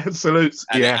 Yeah, salutes.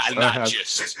 And, yeah,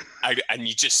 and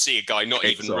you just see a guy not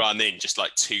even run in, just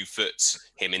like 2 foot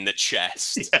him in the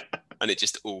chest, and it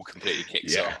just all completely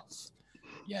kicks off.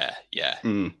 Yeah.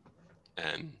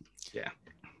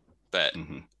 But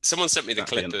someone sent me the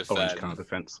clip of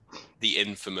the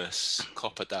infamous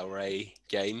Copa del Rey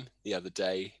game the other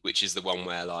day, which is the one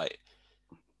where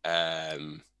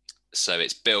so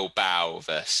it's Bilbao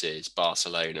versus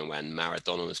Barcelona when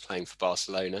Maradona was playing for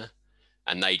Barcelona,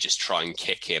 and they just try and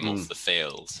kick him off the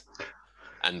field.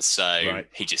 And so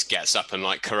he just gets up and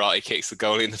karate kicks the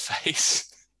goalie in the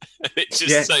face. It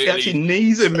just totally, he actually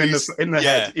knees him in the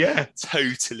head. Yeah,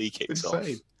 totally kicks off.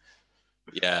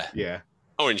 Yeah.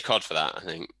 Orange card for that, I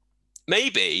think.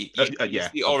 Maybe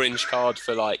the orange card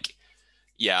for I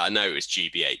know it was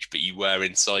GBH, but you were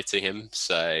inciting him,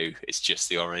 so it's just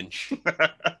the orange.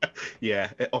 Yeah,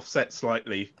 it offsets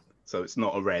slightly, so it's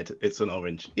not a red, it's an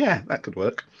orange. Yeah, that could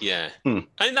work. Yeah, I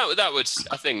think that would,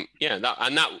 I think,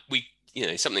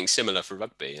 something similar for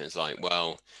rugby. It's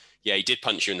he did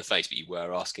punch you in the face, but you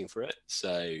were asking for it,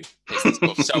 so it's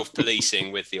sort of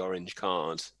self-policing with the orange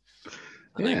card.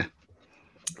 I think.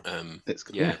 It's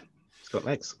got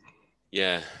legs.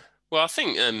 Yeah. Well, I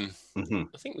think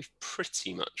we've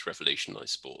pretty much revolutionised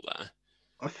sport there.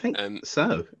 I think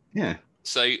so. Yeah.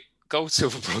 So gold,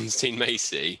 silver, bronze, Team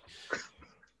Macy.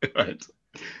 Right.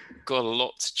 Got a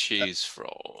lot to choose from.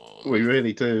 We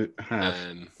really do have.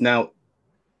 Now,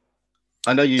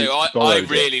 I know you. So I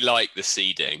really like the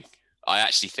seeding. I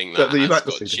actually think that has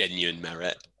got genuine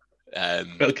merit.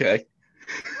 Okay.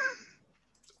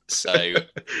 So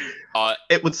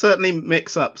it would certainly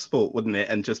mix up sport, wouldn't it,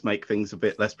 and just make things a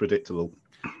bit less predictable.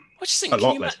 I just think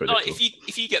less predictable.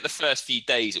 If you get the first few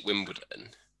days at Wimbledon,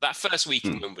 that first week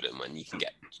in Wimbledon, when you can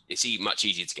it's much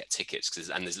easier to get tickets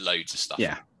and there's loads of stuff.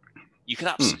 Yeah, you could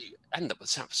absolutely end up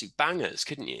with absolute bangers,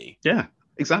 couldn't you? Yeah,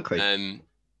 exactly.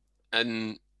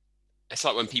 And it's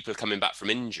like when people are coming back from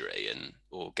injury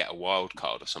or get a wild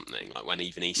card or something, like when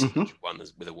even Easton won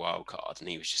with a wild card, and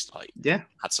he was just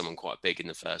had someone quite big in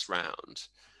the first round,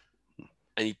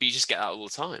 and you just get that all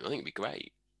the time. I think it'd be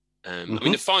great. I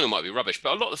mean, the final might be rubbish,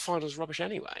 but a lot of the finals are rubbish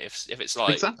anyway. If it's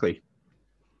exactly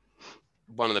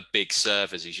one of the big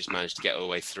servers who's just managed to get all the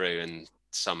way through, and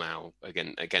somehow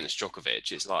against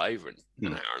Djokovic, it's over in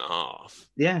an hour and a half.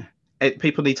 Yeah.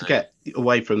 People need to get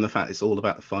away from the fact it's all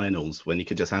about the finals when you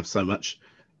could just have so much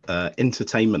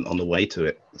entertainment on the way to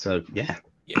it. So, yeah.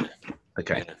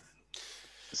 Okay. Yeah.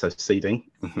 So, seeding.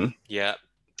 Yeah.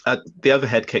 The other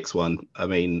head kicks one, I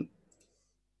mean,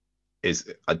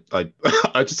 is I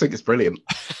just think it's brilliant.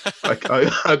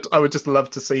 I would just love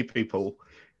to see people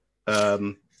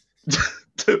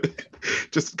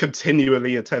just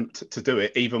continually attempt to do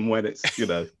it, even when it's,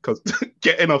 because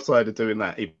getting offside and doing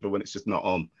that, even when it's just not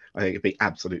on. I think it'd be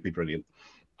absolutely brilliant.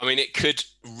 I mean, it could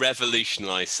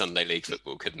revolutionise Sunday League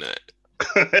football, couldn't it?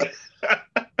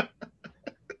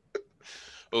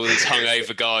 All these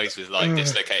hungover guys with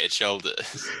dislocated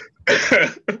shoulders.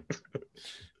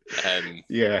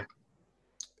 Yeah,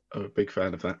 I'm a big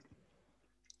fan of that.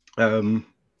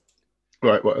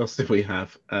 Right, what else did we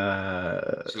have?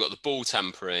 So we've got the ball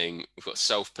tampering, we've got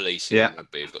self-policing in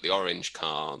rugby, we've got the orange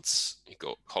cards, you've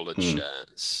got collared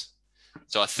shirts.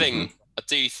 So I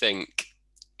do think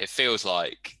it feels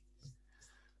like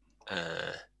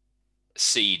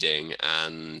seeding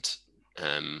and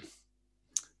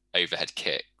overhead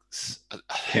kicks.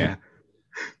 Yeah.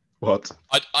 What?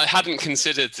 I hadn't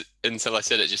considered until I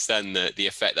said it just then the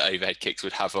effect that overhead kicks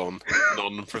would have on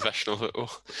non-professional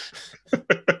football.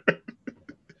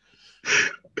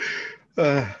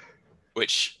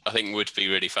 Which I think would be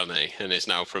really funny, and is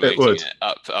now promoting it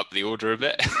up the order a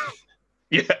bit.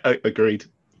 Yeah, agreed.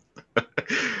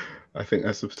 I think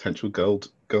that's a potential gold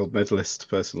medalist,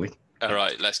 personally. All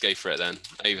right, let's go for it then.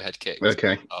 Overhead kicks.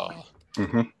 Okay. Oh,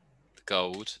 Mm-hmm.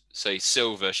 gold. So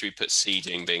silver, should we put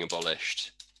seeding being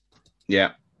abolished?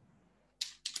 Yeah.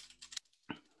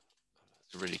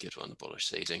 It's a really good one, abolish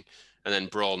seeding. And then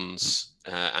bronze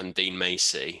and Dean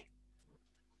Macy.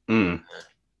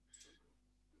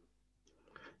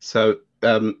 So,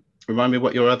 remind me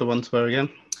what your other ones were again.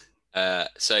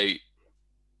 So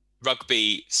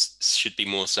rugby should be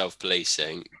more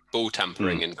self-policing. Ball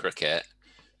tampering in cricket.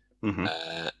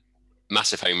 Mm-hmm.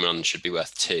 Massive home run should be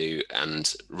worth 2,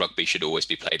 and rugby should always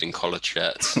be played in collared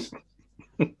shirts.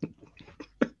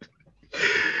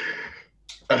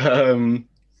 The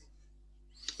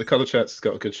collared shirts has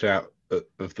got a good shout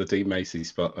of the Dean Macy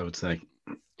spot, I would say.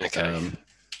 Okay,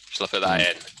 shall I put that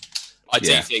in?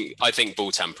 I think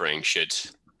ball tampering should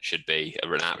be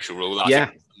an actual rule. I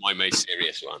think it's my most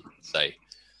serious one. So,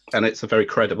 and it's a very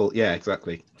credible,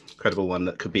 credible one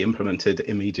that could be implemented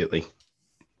immediately.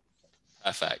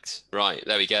 Perfect. Right,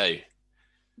 there we go.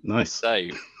 Nice. So,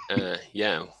 a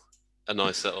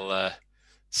nice little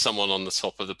someone on the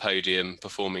top of the podium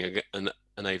performing an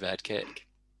overhead kick.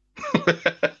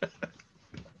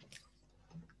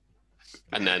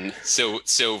 And then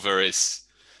silver is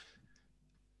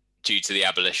due to the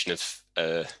abolition of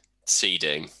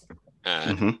seeding.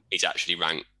 He's actually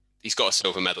ranked. He's got a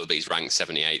silver medal, but he's ranked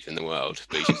 78th in the world.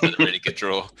 But he's just done a really good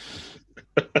draw.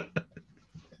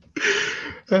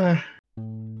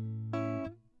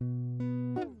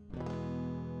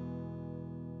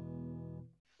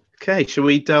 Okay, shall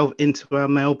we delve into our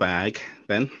mailbag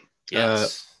then?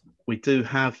 Yes. We do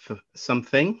have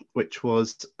something which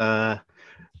was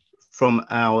from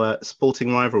our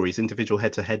sporting rivalries, individual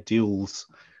head-to-head duels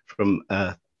from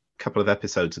a couple of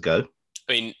episodes ago.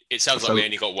 I mean, it sounds like we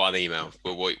only got one email,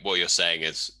 but what you're saying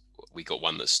is we got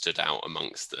one that stood out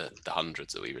amongst the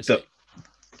hundreds that we received.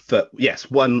 What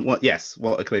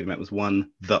I clearly meant was one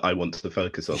that I wanted to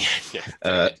focus on.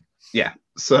 Yeah.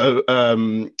 So,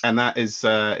 and that is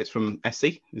it's from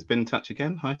Essie, who's been in touch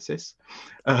again. Hi, sis.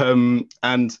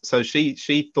 And so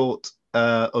she thought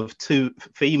of 2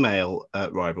 female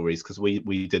rivalries, because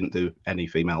we didn't do any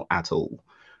female at all,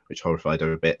 which horrified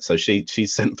her a bit. So she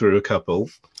sent through a couple,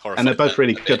 and they're both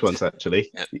really good ones,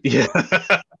 actually. Yeah.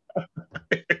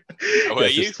 Were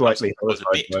you slightly was a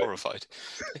bit horrified?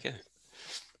 Okay.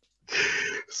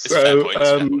 So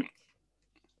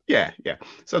yeah.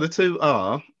 So the 2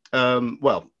 are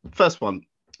first one,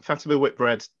 Fatima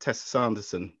Whitbread, Tessa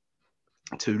Sanderson,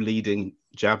 2 leading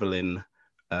javelin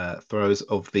throws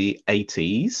of the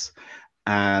 80s.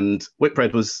 And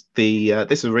Whitbread was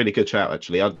this is a really good shout,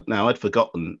 actually. I'd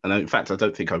forgotten, and in fact I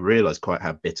don't think I realised quite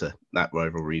how bitter that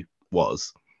rivalry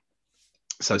was.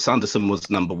 So Sanderson was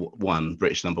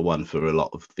British number 1 for a lot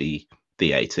of the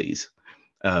 80s.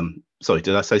 Sorry,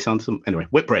 did I say Sanderson? Anyway,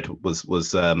 Whitbread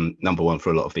was number 1 for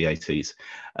a lot of the 80s,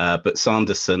 but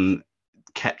Sanderson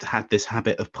had this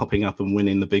habit of popping up and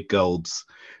winning the big golds.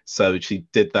 So she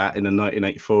did that in the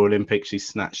 1984 Olympics. She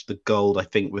snatched the gold, I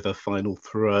think, with her final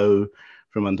throw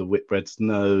from under Whitbread's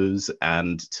nose,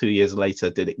 and 2 years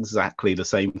later did exactly the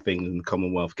same thing in the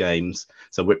Commonwealth Games.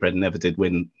 So Whitbread never did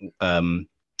win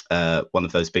one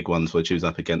of those big ones where she was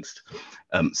up against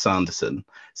Sanderson.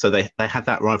 So they had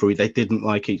that rivalry. They didn't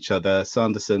like each other.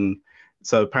 Sanderson.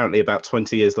 So apparently about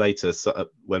 20 years later,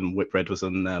 when Whitbread was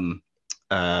on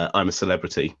I'm a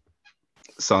Celebrity,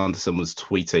 Sanderson was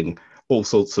tweeting all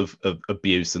sorts of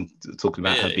abuse and talking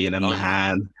about her being a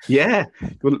man. Yeah,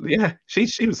 well, yeah. She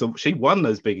won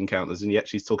those big encounters, and yet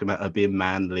she's talking about her being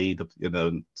manly,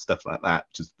 and stuff like that,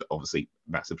 which is obviously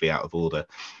massively out of order.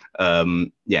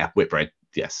 Whitbread.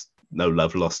 Yes, no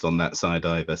love lost on that side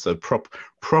either. So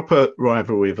proper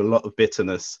rivalry with a lot of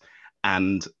bitterness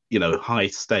and high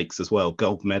stakes as well.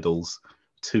 Gold medals,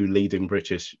 2 leading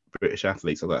British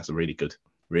athletes. So that's a really good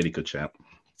shout.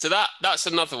 So that's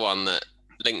another one that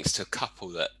links to a couple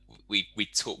that we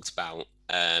talked about.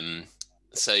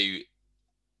 So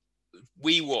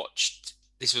we watched.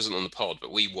 This wasn't on the pod,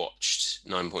 but we watched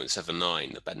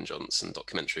 9.79, the Ben Johnson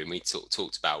documentary, and we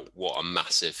talked about what a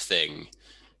massive thing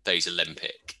those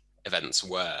Olympic events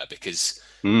were, because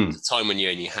at the time when you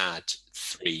only had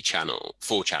 4 channels,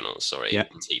 on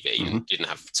TV, and didn't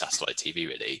have satellite TV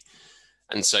really.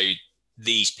 And so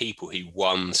these people who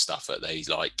won stuff at those,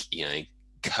 Coe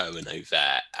and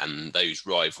Ovett and those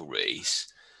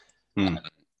rivalries,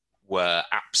 were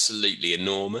absolutely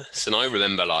enormous. And I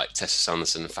remember like Tessa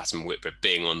Sanderson and Fatima Whitbread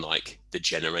being on like the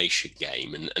Generation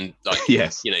Game and like,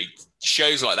 Yes. you know,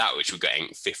 shows like that, which were getting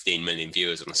 15 million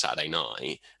viewers on a Saturday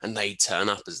night, and they turn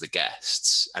up as the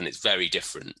guests. And it's very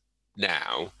different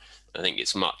now. I think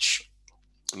it's much,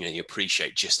 you know, you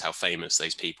appreciate just how famous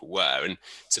those people were. And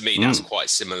to me, that's quite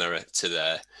similar to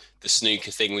the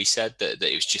snooker thing we said, that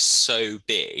it was just so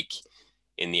big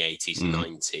in the 80s and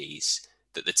 90s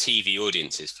that the TV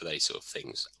audiences for those sort of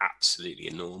things absolutely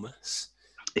enormous.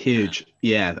 Huge.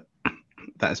 Yeah,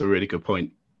 that's a really good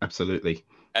point. Absolutely.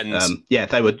 And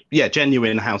they were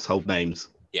genuine household names.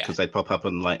 Yeah. Because they'd pop up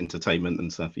on like entertainment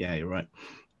and stuff. Yeah, you're right.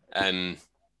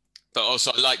 But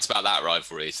also I liked about that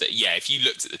rivalry is that, if you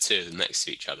looked at the two of them next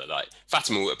to each other, like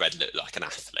Fatima Whitbread looked like an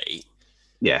athlete.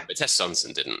 Yeah. But Tessa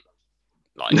Sanderson didn't.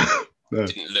 Like,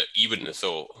 didn't look, you wouldn't have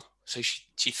thought. So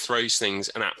she throws things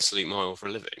an absolute mile for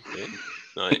a living. Yeah?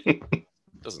 Like,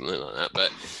 doesn't look like that.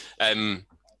 But,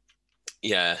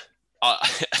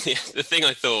 the thing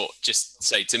I thought, just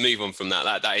say to move on from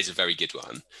that is a very good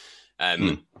one.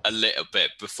 A little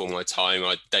bit before my time,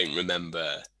 I don't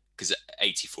remember, because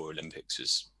 84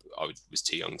 Olympics I was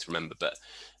too young to remember, but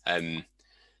when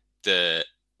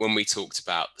we talked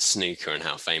about snooker and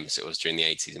how famous it was during the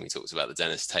 80s, and we talked about the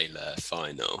Dennis Taylor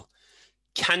final,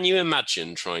 can you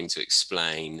imagine trying to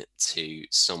explain to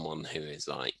someone who is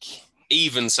like,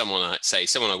 even someone I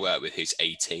work with who's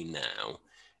 18 now,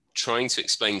 trying to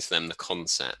explain to them the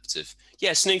concept of,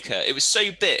 snooker, it was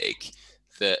so big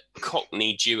that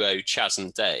Cockney duo Chas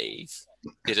and Dave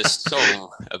did a song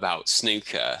about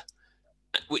snooker,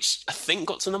 which I think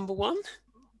got to number one.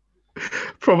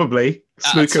 Probably.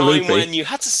 Snooker at a time when you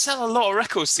had to sell a lot of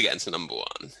records to get into number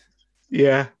one.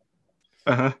 Yeah.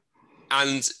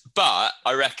 But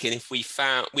I reckon if we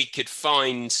could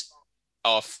find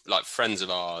our like friends of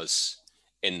ours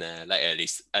in their early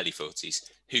 40s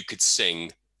who could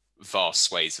sing vast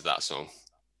swathes of that song.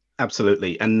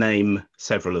 Absolutely, and name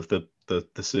several of the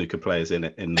snooker players in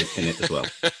it as well.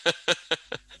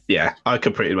 Yeah, I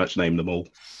could pretty much name them all.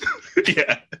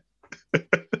 Yeah.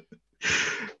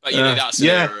 But that's an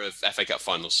era of FA Cup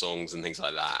final songs and things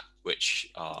like that,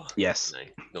 which are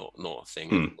not a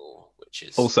thing anymore. Which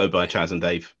is also by Chas and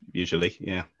Dave usually.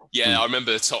 Yeah. Yeah, I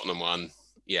remember the Tottenham one.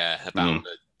 Yeah, about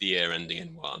the year ending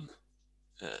in one.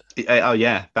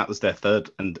 That was their third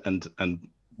and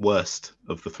worst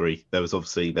of the three. There was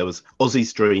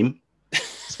Aussie's Dream.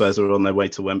 Spurs were on their way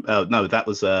to Wembley. Oh no, that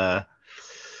was Was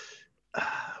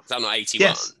that not 81?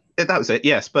 Yes, that was it.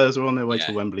 Yeah, Spurs were on their way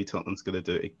to Wembley. Tottenham's going to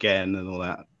do it again and all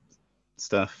that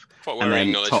stuff. Quite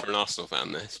worrying knowledge for an Arsenal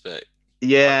fan, this, but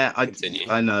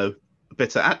I know.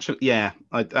 Bitter. Actually, I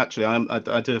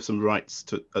do have some wrongs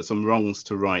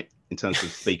to right in terms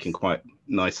of speaking quite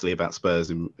nicely about Spurs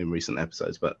in recent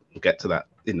episodes, but we'll get to that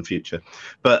in the future.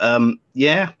 But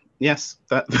yes,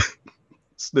 that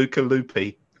Snooker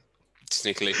Loopy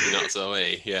nuts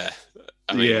away. Yeah,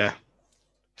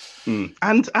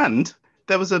 And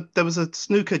there was a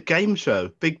snooker game show,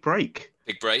 Big Break,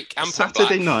 and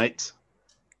Saturday night.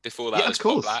 Before that, was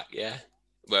Pot Black,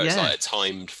 where it's like a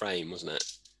timed frame, wasn't it?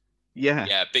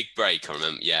 Yeah, Big Break. I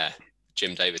remember. Yeah,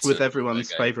 Jim Davidson with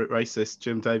everyone's favourite racist,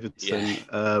 Jim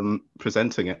Davidson,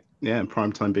 presenting it. Yeah, in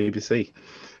primetime BBC.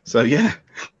 So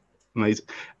amazing.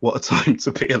 What a time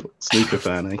to be a snooker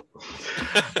fan, eh?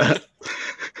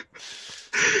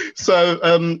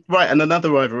 So right, and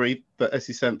another rivalry that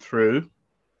Essie sent through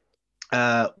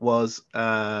was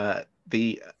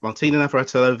the Martina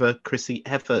Navratilova Chrissy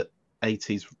Evert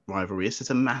 80s rivalry. This is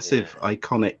a massive,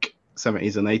 iconic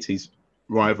 70s and 80s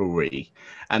rivalry,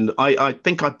 and I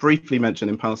think I briefly mentioned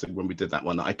in passing when we did that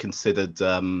one that I considered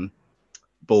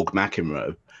Borg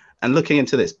McEnroe, and looking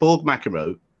into this, Borg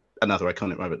McEnroe, another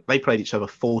iconic rivalry, they played each other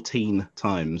 14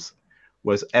 times,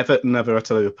 whereas Evert and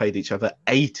Navratilova played each other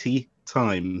 80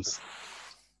 times.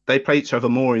 They played each other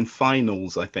more in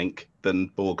finals, I think,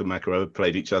 than Borg and McEnroe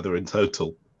played each other in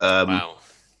total. Wow.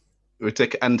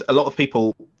 And a lot of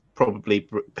people, probably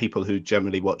people who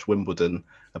generally watch Wimbledon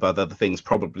about other things,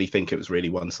 probably think it was really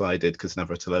one-sided because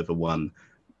Navratilova won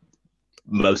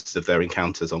most of their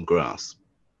encounters on grass.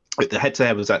 But the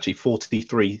head-to-head was actually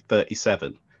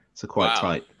 43-37, so quite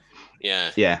tight.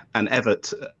 Yeah, and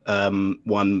Evert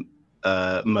won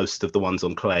most of the ones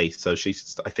on clay, so she,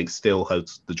 I think, still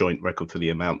holds the joint record for the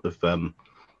amount of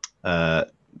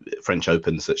French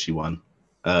Opens that she won.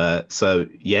 So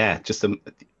just a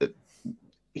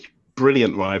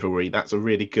brilliant rivalry. That's a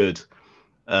really good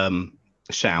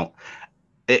shout.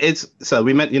 It is. So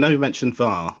we mentioned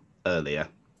VAR earlier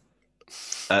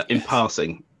in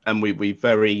passing, and we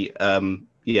very I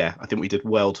think we did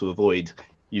well to avoid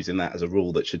using that as a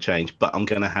rule that should change. But I'm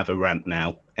going to have a rant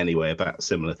now anyway about a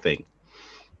similar thing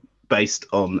based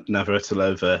on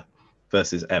Navratilova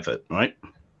versus Evert, right?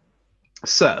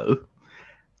 So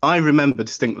I remember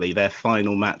distinctly their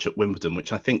final match at Wimbledon,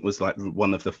 which I think was like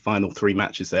one of the final 3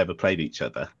 matches they ever played each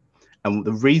other. And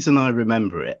the reason I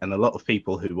remember it, and a lot of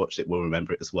people who watched it will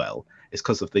remember it as well, is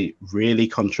because of the really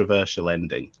controversial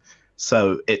ending.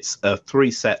 So it's a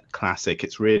 3-set classic.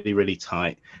 It's really, really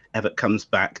tight. Evert comes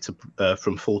back to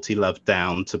from 40 love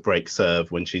down to break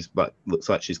serve when she's like looks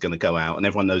like she's going to go out, and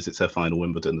everyone knows it's her final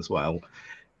Wimbledon as well.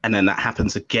 And then that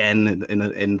happens again in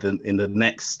the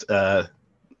next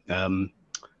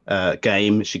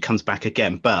game. She comes back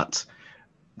again, but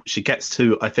she gets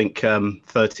to I think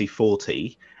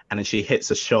 30-40, and then she hits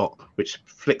a shot which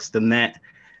flicks the net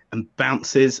and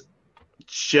bounces.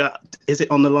 Is it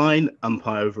on the line?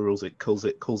 Umpire overrules it, calls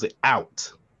it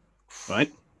out. Right?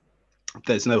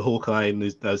 There's no Hawkeye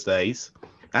in those days.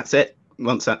 That's it.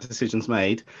 Once that decision's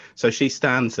made, so she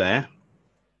stands there,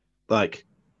 like,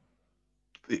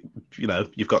 you know,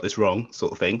 you've got this wrong,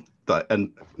 sort of thing.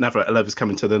 And Navratilova's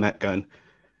coming to the net, going,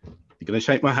 "You going to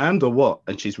shake my hand or what?"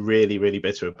 And she's really, really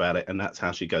bitter about it, and that's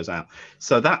how she goes out.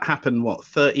 So that happened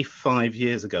 35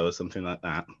 years ago or something like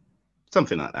that.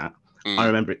 I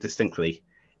remember it distinctly.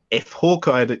 If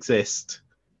Hawkeye had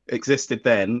existed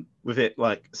then, with it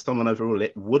like someone overruled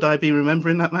it, would I be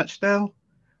remembering that match now?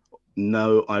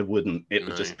 No, I wouldn't. It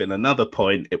would just been another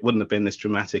point. It wouldn't have been this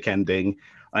dramatic ending.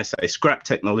 I say scrap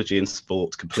technology in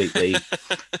sport completely.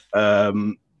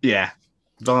 Yeah,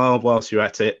 VAR whilst you're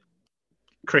at it.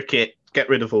 Cricket, get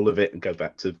rid of all of it and go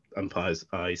back to umpires'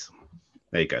 eyes.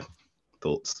 There you go.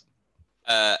 Thoughts?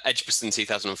 Edgbaston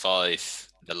 2005,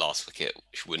 the last wicket,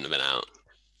 which wouldn't have been out.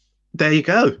 There you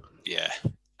go. Yeah,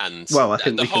 and well, I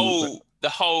think the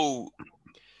whole.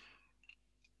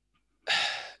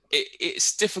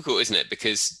 It's difficult, isn't it?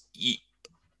 Because you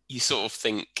sort of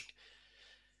think,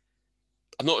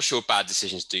 I'm not sure bad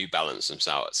decisions do balance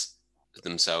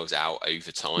themselves out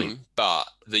over time, but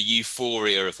the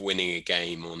euphoria of winning a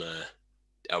game on a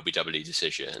LBW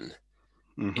decision,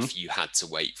 if you had to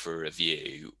wait for a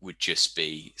review, would just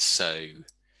be so.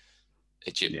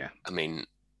 I mean,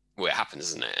 well, it happens,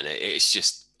 isn't it? And it's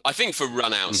just, I think for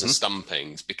run-outs and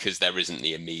stumpings, because there isn't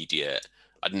the immediate.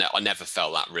 I never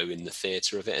felt that ruined the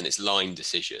theatre of it, and it's line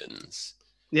decisions.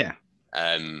 Yeah.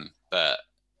 But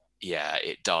yeah,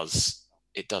 it does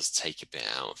take a bit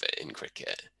out of it in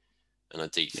cricket, and I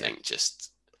do think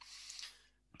just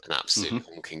an absolute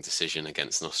honking decision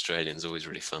against an Australian is always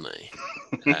really funny.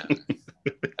 I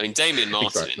mean, Damien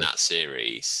Martin in that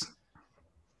series.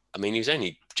 I mean, he was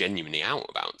only genuinely out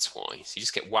about twice. You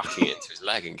just get whacking it to his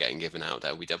leg and getting given out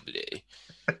at LBW.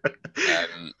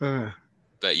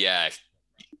 But yeah,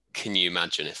 can you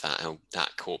imagine if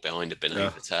that caught behind had been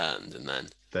overturned and then?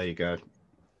 There you go.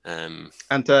 And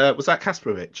was that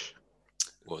Kasparovich?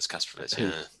 Was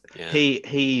Kasparovich? Yeah. He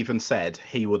even said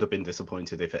he would have been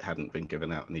disappointed if it hadn't been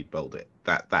given out and he'd bowled it.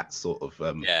 That sort of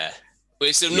yeah. Well,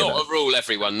 it's not a rule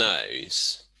everyone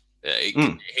knows. It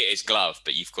can hit his glove,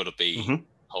 but you've got to be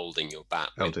holding your bat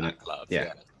with that glove.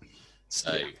 Yeah.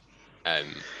 So.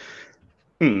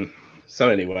 So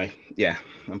anyway, yeah,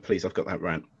 I'm pleased I've got that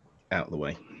rant out of the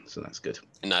way. So that's good.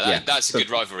 No, that's a good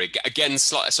rivalry. Again,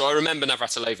 so I remember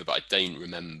Navratilova, but I don't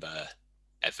remember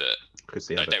Evert. I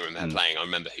don't remember playing. I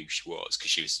remember who she was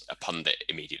because she was a pundit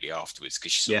immediately afterwards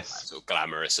because she saw that sort of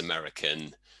glamorous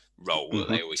American role that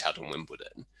they always had on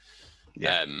Wimbledon.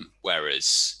 Yeah.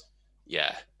 Whereas,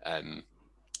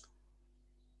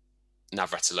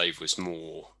 Navratilova was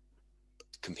more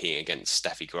competing against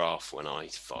Steffi Graf when I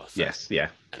first. Yes, yeah.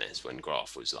 And it's when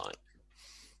Graf was like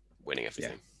winning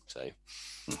everything. So,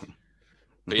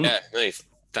 but yeah, no,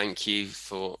 thank you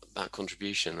for that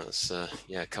contribution. That's a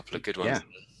couple of good ones.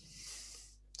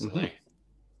 Yeah. So,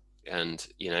 and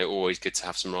always good to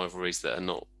have some rivalries that are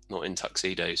not in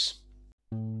tuxedos.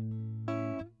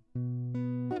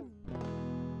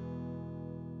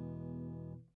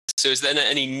 So, is there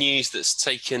any news that's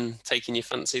taken your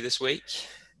fancy this week?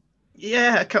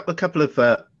 Yeah, a couple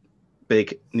of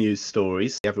big news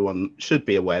stories. Everyone should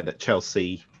be aware that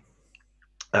Chelsea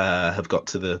have got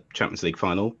to the Champions League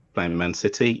final, playing Man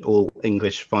City, all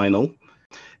English final.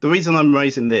 The reason I'm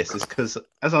raising this is because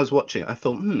as I was watching it, I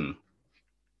thought,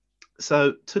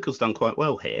 so Tuchel's done quite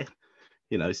well here.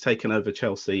 He's taken over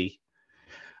Chelsea,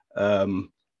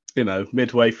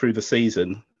 midway through the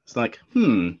season. It's like,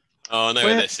 Oh, I know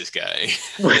where this is going.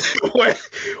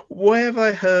 where have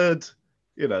I heard,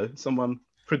 someone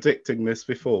predicting this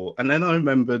before? And then I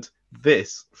remembered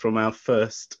this from our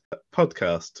first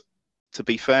podcast. To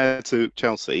be fair to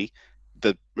Chelsea,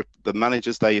 the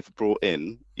managers they've brought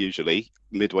in, usually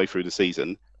midway through the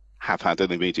season, have had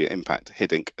an immediate impact.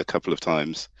 Hiddink a couple of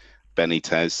times,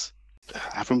 Benitez,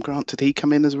 Avram Grant, did he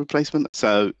come in as a replacement?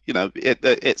 So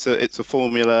it's a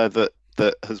formula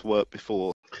that has worked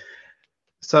before.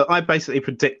 So I basically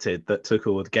predicted that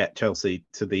Tuchel would get Chelsea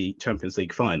to the Champions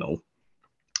League final.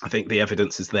 I think the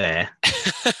evidence is there.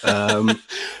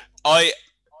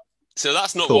 So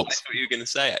that's not what I thought you were going to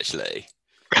say, actually.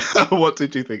 What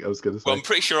did you think I was going to say? Well, I'm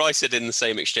pretty sure I said in the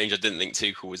same exchange I didn't think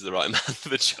Tuchel was the right man for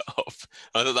the job.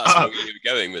 I thought that's where you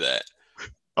were going with it.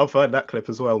 I'll find that clip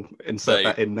as well. Insert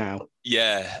that in now.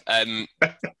 Yeah.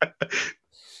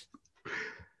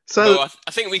 So well,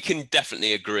 I think we can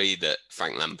definitely agree that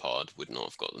Frank Lampard would not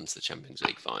have got them to the Champions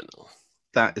League final.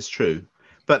 That is true.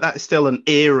 But that is still an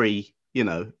eerily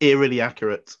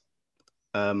accurate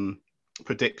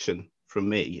prediction from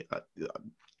me,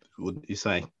 wouldn't you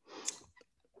say?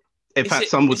 In fact,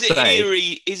 some would say...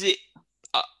 Eerie, is it...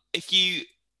 if you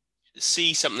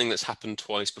see something that's happened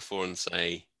twice before and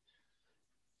say,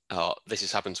 oh, this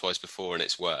has happened twice before and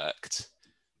it's worked,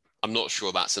 I'm not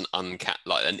sure that's an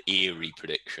eerie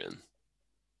prediction.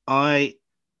 I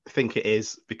think it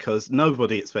is, because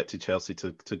nobody expected Chelsea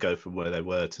to go from where they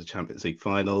were to the Champions League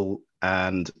final,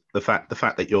 and the fact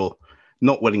that you're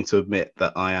not willing to admit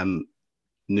that I am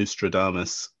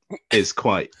Nostradamus is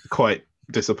quite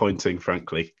disappointing,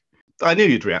 frankly. I knew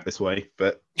you'd react this way,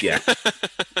 but yeah,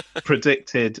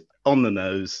 predicted on the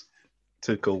nose.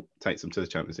 Tuchel takes them to the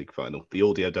Champions League final. The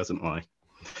audio doesn't lie.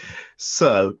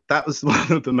 So that was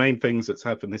one of the main things that's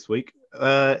happened this week.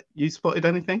 You spotted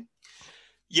anything?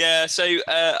 Yeah, so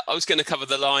I was going to cover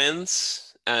the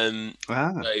Lions. So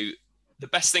the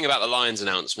best thing about the Lions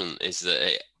announcement is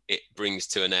that it brings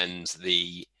to an end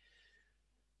the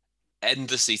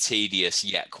endlessly tedious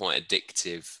yet quite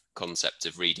addictive concept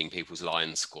of reading people's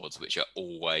Lions squads, which are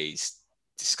always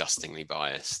disgustingly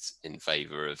biased in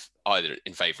favour of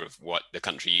what the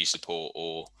country you support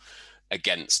or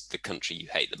against the country you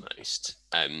hate the most.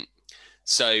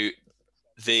 So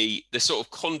the sort of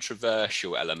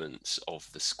controversial elements of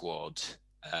the squad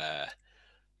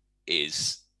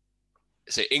is,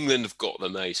 so England have got the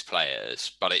most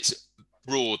players, but it's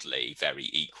broadly very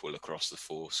equal across the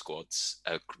four squads,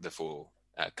 the four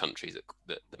countries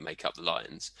that make up the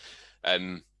Lions.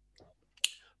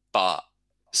 But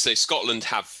so Scotland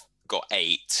have got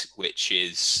 8, which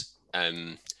is,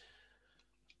 I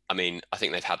think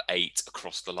they've had 8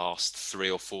 across the last 3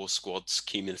 or 4 squads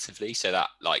cumulatively. So that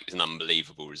is an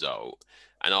unbelievable result.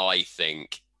 And I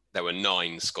think there were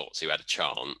 9 Scots who had a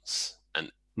chance,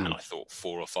 and I thought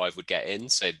 4 or 5 would get in.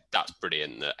 So that's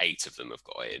brilliant that 8 of them have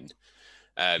got in.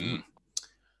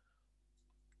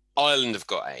 Ireland have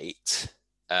got 8.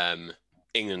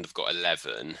 England have got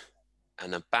 11,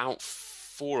 and about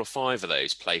 4 or 5 of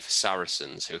those play for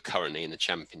Saracens, who are currently in the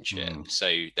Championship.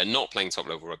 So they're not playing top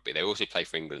level rugby. They also play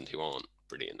for England, who aren't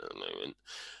brilliant at the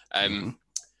moment.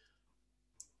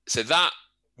 So that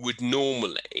would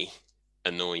normally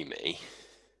annoy me,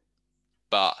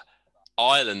 but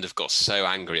Ireland have got so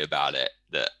angry about it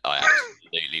that I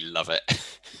absolutely love it.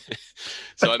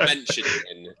 So I mentioned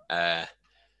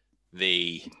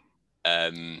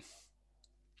in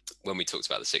when we talked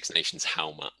about the Six Nations,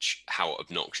 how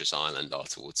obnoxious Ireland are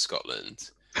towards Scotland.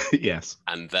 Yes.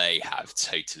 And they have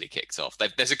totally kicked off.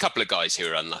 There's a couple of guys who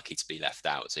are unlucky to be left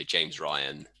out. So James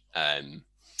Ryan,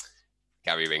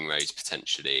 Gary Ringrose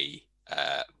potentially.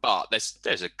 But there's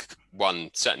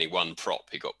certainly one prop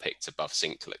who got picked above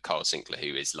Carl Sinclair,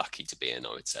 who is lucky to be in,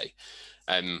 I would say.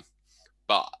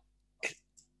 But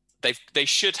they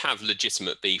should have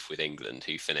legitimate beef with England,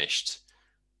 who finished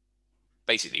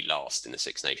basically last in the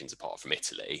Six Nations apart from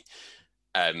Italy,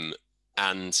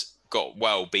 and got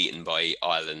well beaten by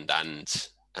Ireland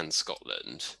and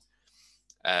Scotland,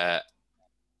 and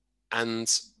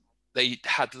they've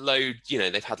had loads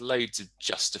of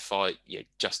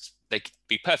they could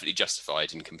be perfectly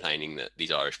justified in complaining that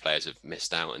these Irish players have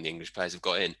missed out and the English players have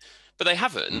got in, but they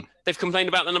haven't. They've complained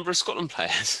about the number of Scotland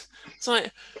players. It's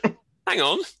like, hang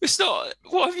on, it's not.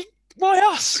 Why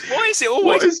us? Why is it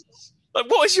always?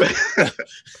 What is your?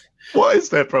 What is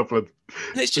their problem?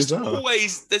 And it's just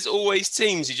there's always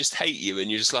teams who just hate you, and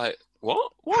you're just like,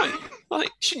 what? Why?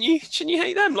 Shouldn't you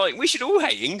hate them? We should all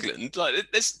hate England.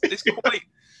 There's quite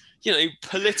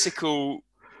political,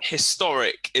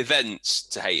 historic events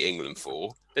to hate England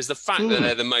for. There's the fact that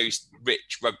they're the most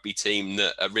rich rugby team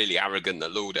that are really arrogant,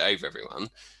 that lord it over everyone.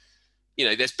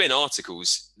 There's been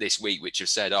articles this week which have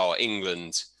said, "Oh,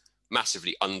 England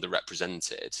massively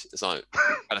underrepresented." It's like,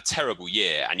 had a terrible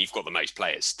year and you've got the most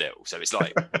players still. So it's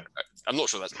like, I'm not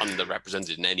sure that's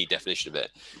underrepresented in any definition of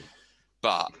it.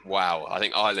 But wow, I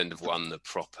think Ireland have won the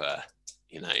proper,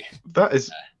 That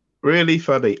is really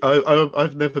funny.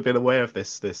 I've never been aware of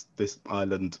this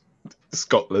Ireland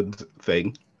Scotland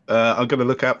thing. I'm going to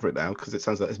look out for it now because it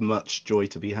sounds like there's much joy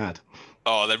to be had.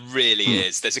 Oh, there really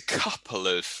is. There's a couple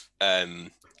of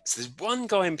so there's one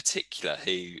guy in particular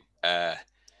who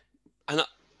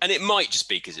and it might just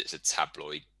be because it's a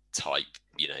tabloid type,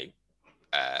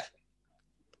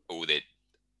 or the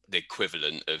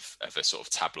equivalent of a sort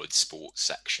of tabloid sports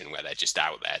section where they're just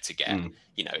out there to get,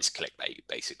 it's clickbait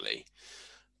basically.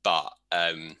 But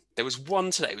there was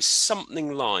one today. It was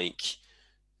something like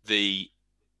the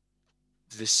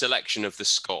selection of the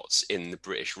Scots in the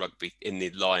British rugby, in the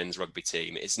Lions rugby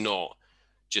team, is not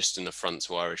just an affront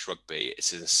to Irish rugby.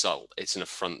 It's an assault. It's an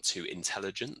affront to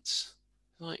intelligence.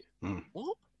 Like,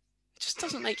 what? It just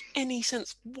doesn't make any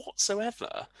sense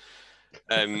whatsoever.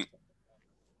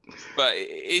 But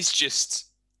it's just,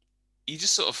 you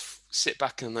just sort of sit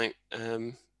back and think,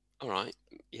 all right,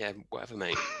 yeah, whatever,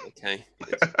 mate. Okay.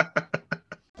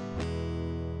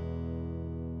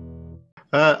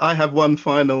 I have one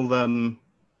final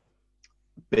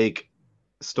big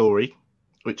story,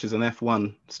 which is an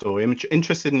F1 story. I'm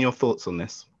interested in your thoughts on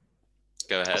this.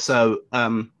 Go ahead. So,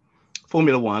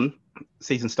 Formula One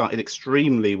season started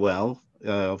extremely well.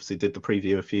 Obviously, did the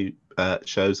preview a few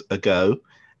shows ago,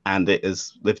 and it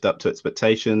has lived up to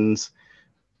expectations.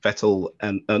 Vettel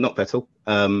and not Vettel,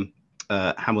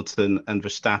 Hamilton and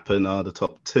Verstappen are the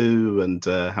top two, and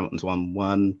Hamilton's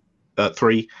won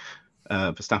three.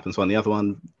 Verstappen's won the other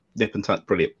one. Nip and tuck,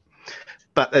 brilliant.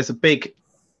 But there's a big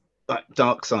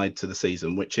dark side to the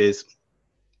season, which is,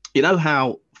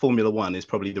 how Formula One is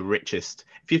probably the richest.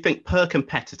 If you think per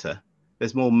competitor,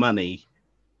 there's more money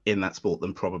in that sport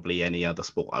than probably any other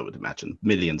sport, I would imagine.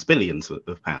 Millions, billions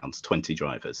of pounds, 20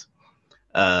 drivers.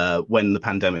 When the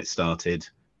pandemic started,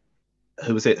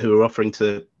 who was it who were offering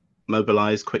to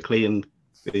mobilize quickly and,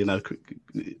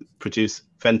 produce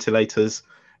ventilators?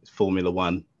 It's Formula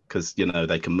One, because,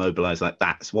 they can mobilize like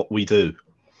that. It's what we do.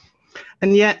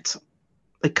 And yet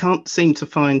they can't seem to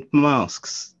find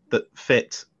masks that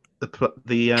fit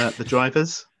the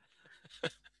drivers.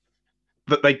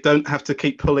 But they don't have to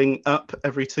keep pulling up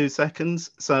every 2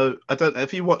 seconds. So I don't know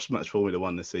if you watched much Formula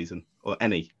One this season or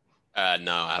any.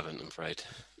 No, I haven't, I'm afraid.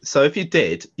 So if you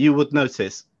did, you would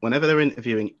notice whenever they're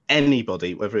interviewing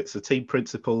anybody, whether it's the team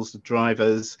principals, the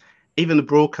drivers, even the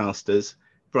broadcasters,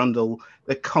 Brundle,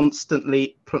 they're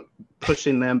constantly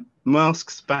pushing their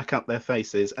masks back up their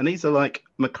faces. And these are like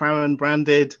McLaren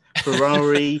branded,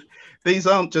 Ferrari. These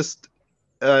aren't just,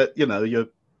 your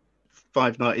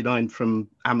 $5.99 from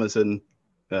Amazon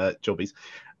jobbies.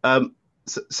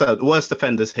 So the worst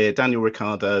offenders here, Daniel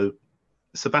Ricciardo,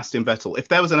 Sebastian Vettel. If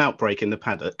there was an outbreak in the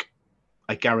paddock,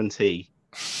 I guarantee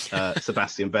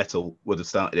Sebastian Vettel would have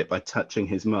started it by touching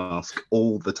his mask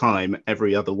all the time,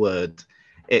 every other word.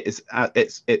 It's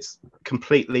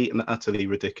completely and utterly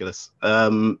ridiculous.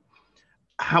 How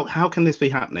can this be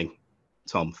happening,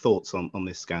 Tom? Thoughts on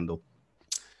this scandal?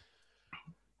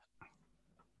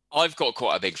 I've got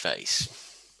quite a big face,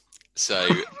 so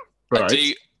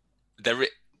right.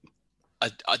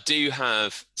 I do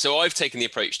have. So I've taken the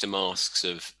approach to masks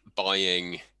of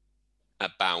buying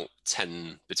about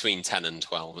between 10 and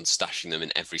 12 and stashing them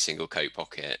in every single coat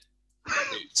pocket.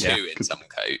 Two in some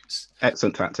coats.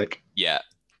 Excellent tactic. Yeah.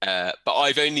 But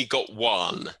I've only got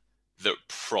one that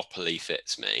properly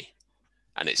fits me,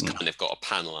 and it's kind of got a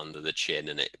panel under the chin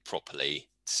and it properly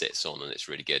sits on, and it's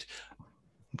really good.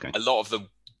 Okay. A lot of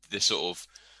the sort of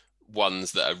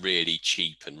ones that are really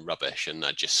cheap and rubbish and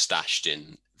are just stashed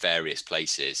in various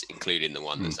places, including the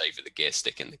one that's over the gear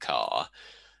stick in the car,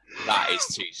 that is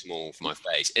too small for my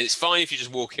face. It's fine if you're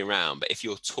just walking around, but if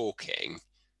you're talking,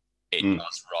 it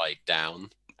does ride down,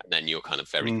 and then you're kind of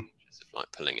very conscious of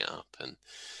like pulling it up. And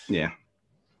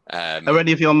are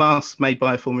any of your masks made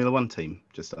by a Formula One team?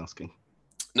 Just asking.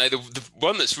 No, the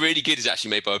one that's really good is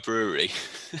actually made by a brewery.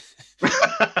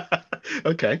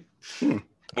 Okay.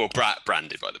 Well,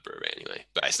 branded by the brewery anyway,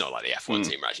 but it's not like the F1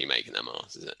 team are actually making their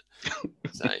masks, is it?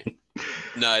 So,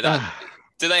 no, are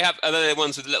they the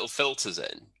ones with little filters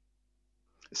in?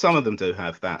 Some of them do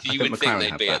have that. You would think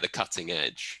they'd be at the cutting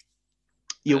edge.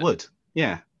 You would,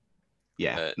 yeah.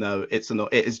 No, it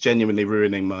is genuinely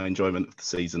ruining my enjoyment of the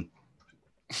season.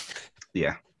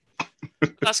 Yeah.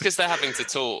 That's because they're having to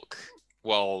talk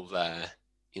while they're,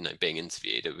 being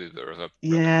interviewed.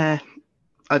 Yeah.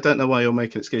 I don't know why you'll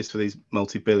make an excuse for these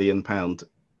multi-billion-pound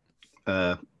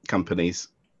companies.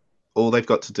 All they've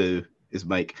got to do is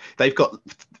they've got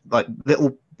like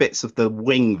little bits of the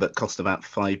wing that cost about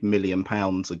 £5 million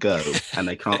a go, and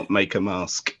they can't make a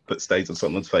mask that stays on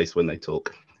someone's face when they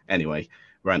talk. Anyway,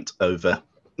 rant over.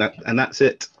 And that's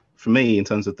it for me in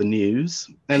terms of the news.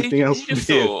 Anything else Who'd from have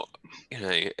you? thought,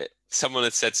 someone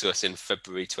had said to us in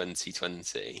February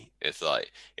 2020, it's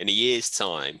like, in a year's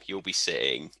time, you'll be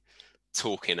sitting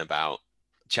talking about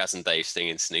Chas and Dave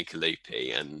singing Snooker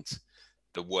Loopy and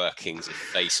the workings of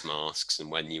face masks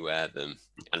and when you wear them,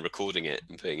 and recording it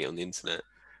and putting it on the internet.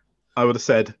 I would have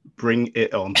said, bring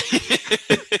it on.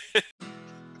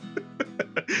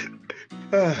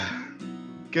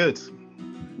 Good.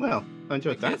 Well, I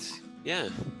enjoyed that. Good. Yeah.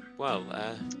 Well,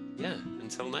 yeah.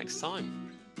 Until next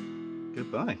time.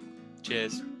 Goodbye.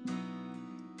 Cheers.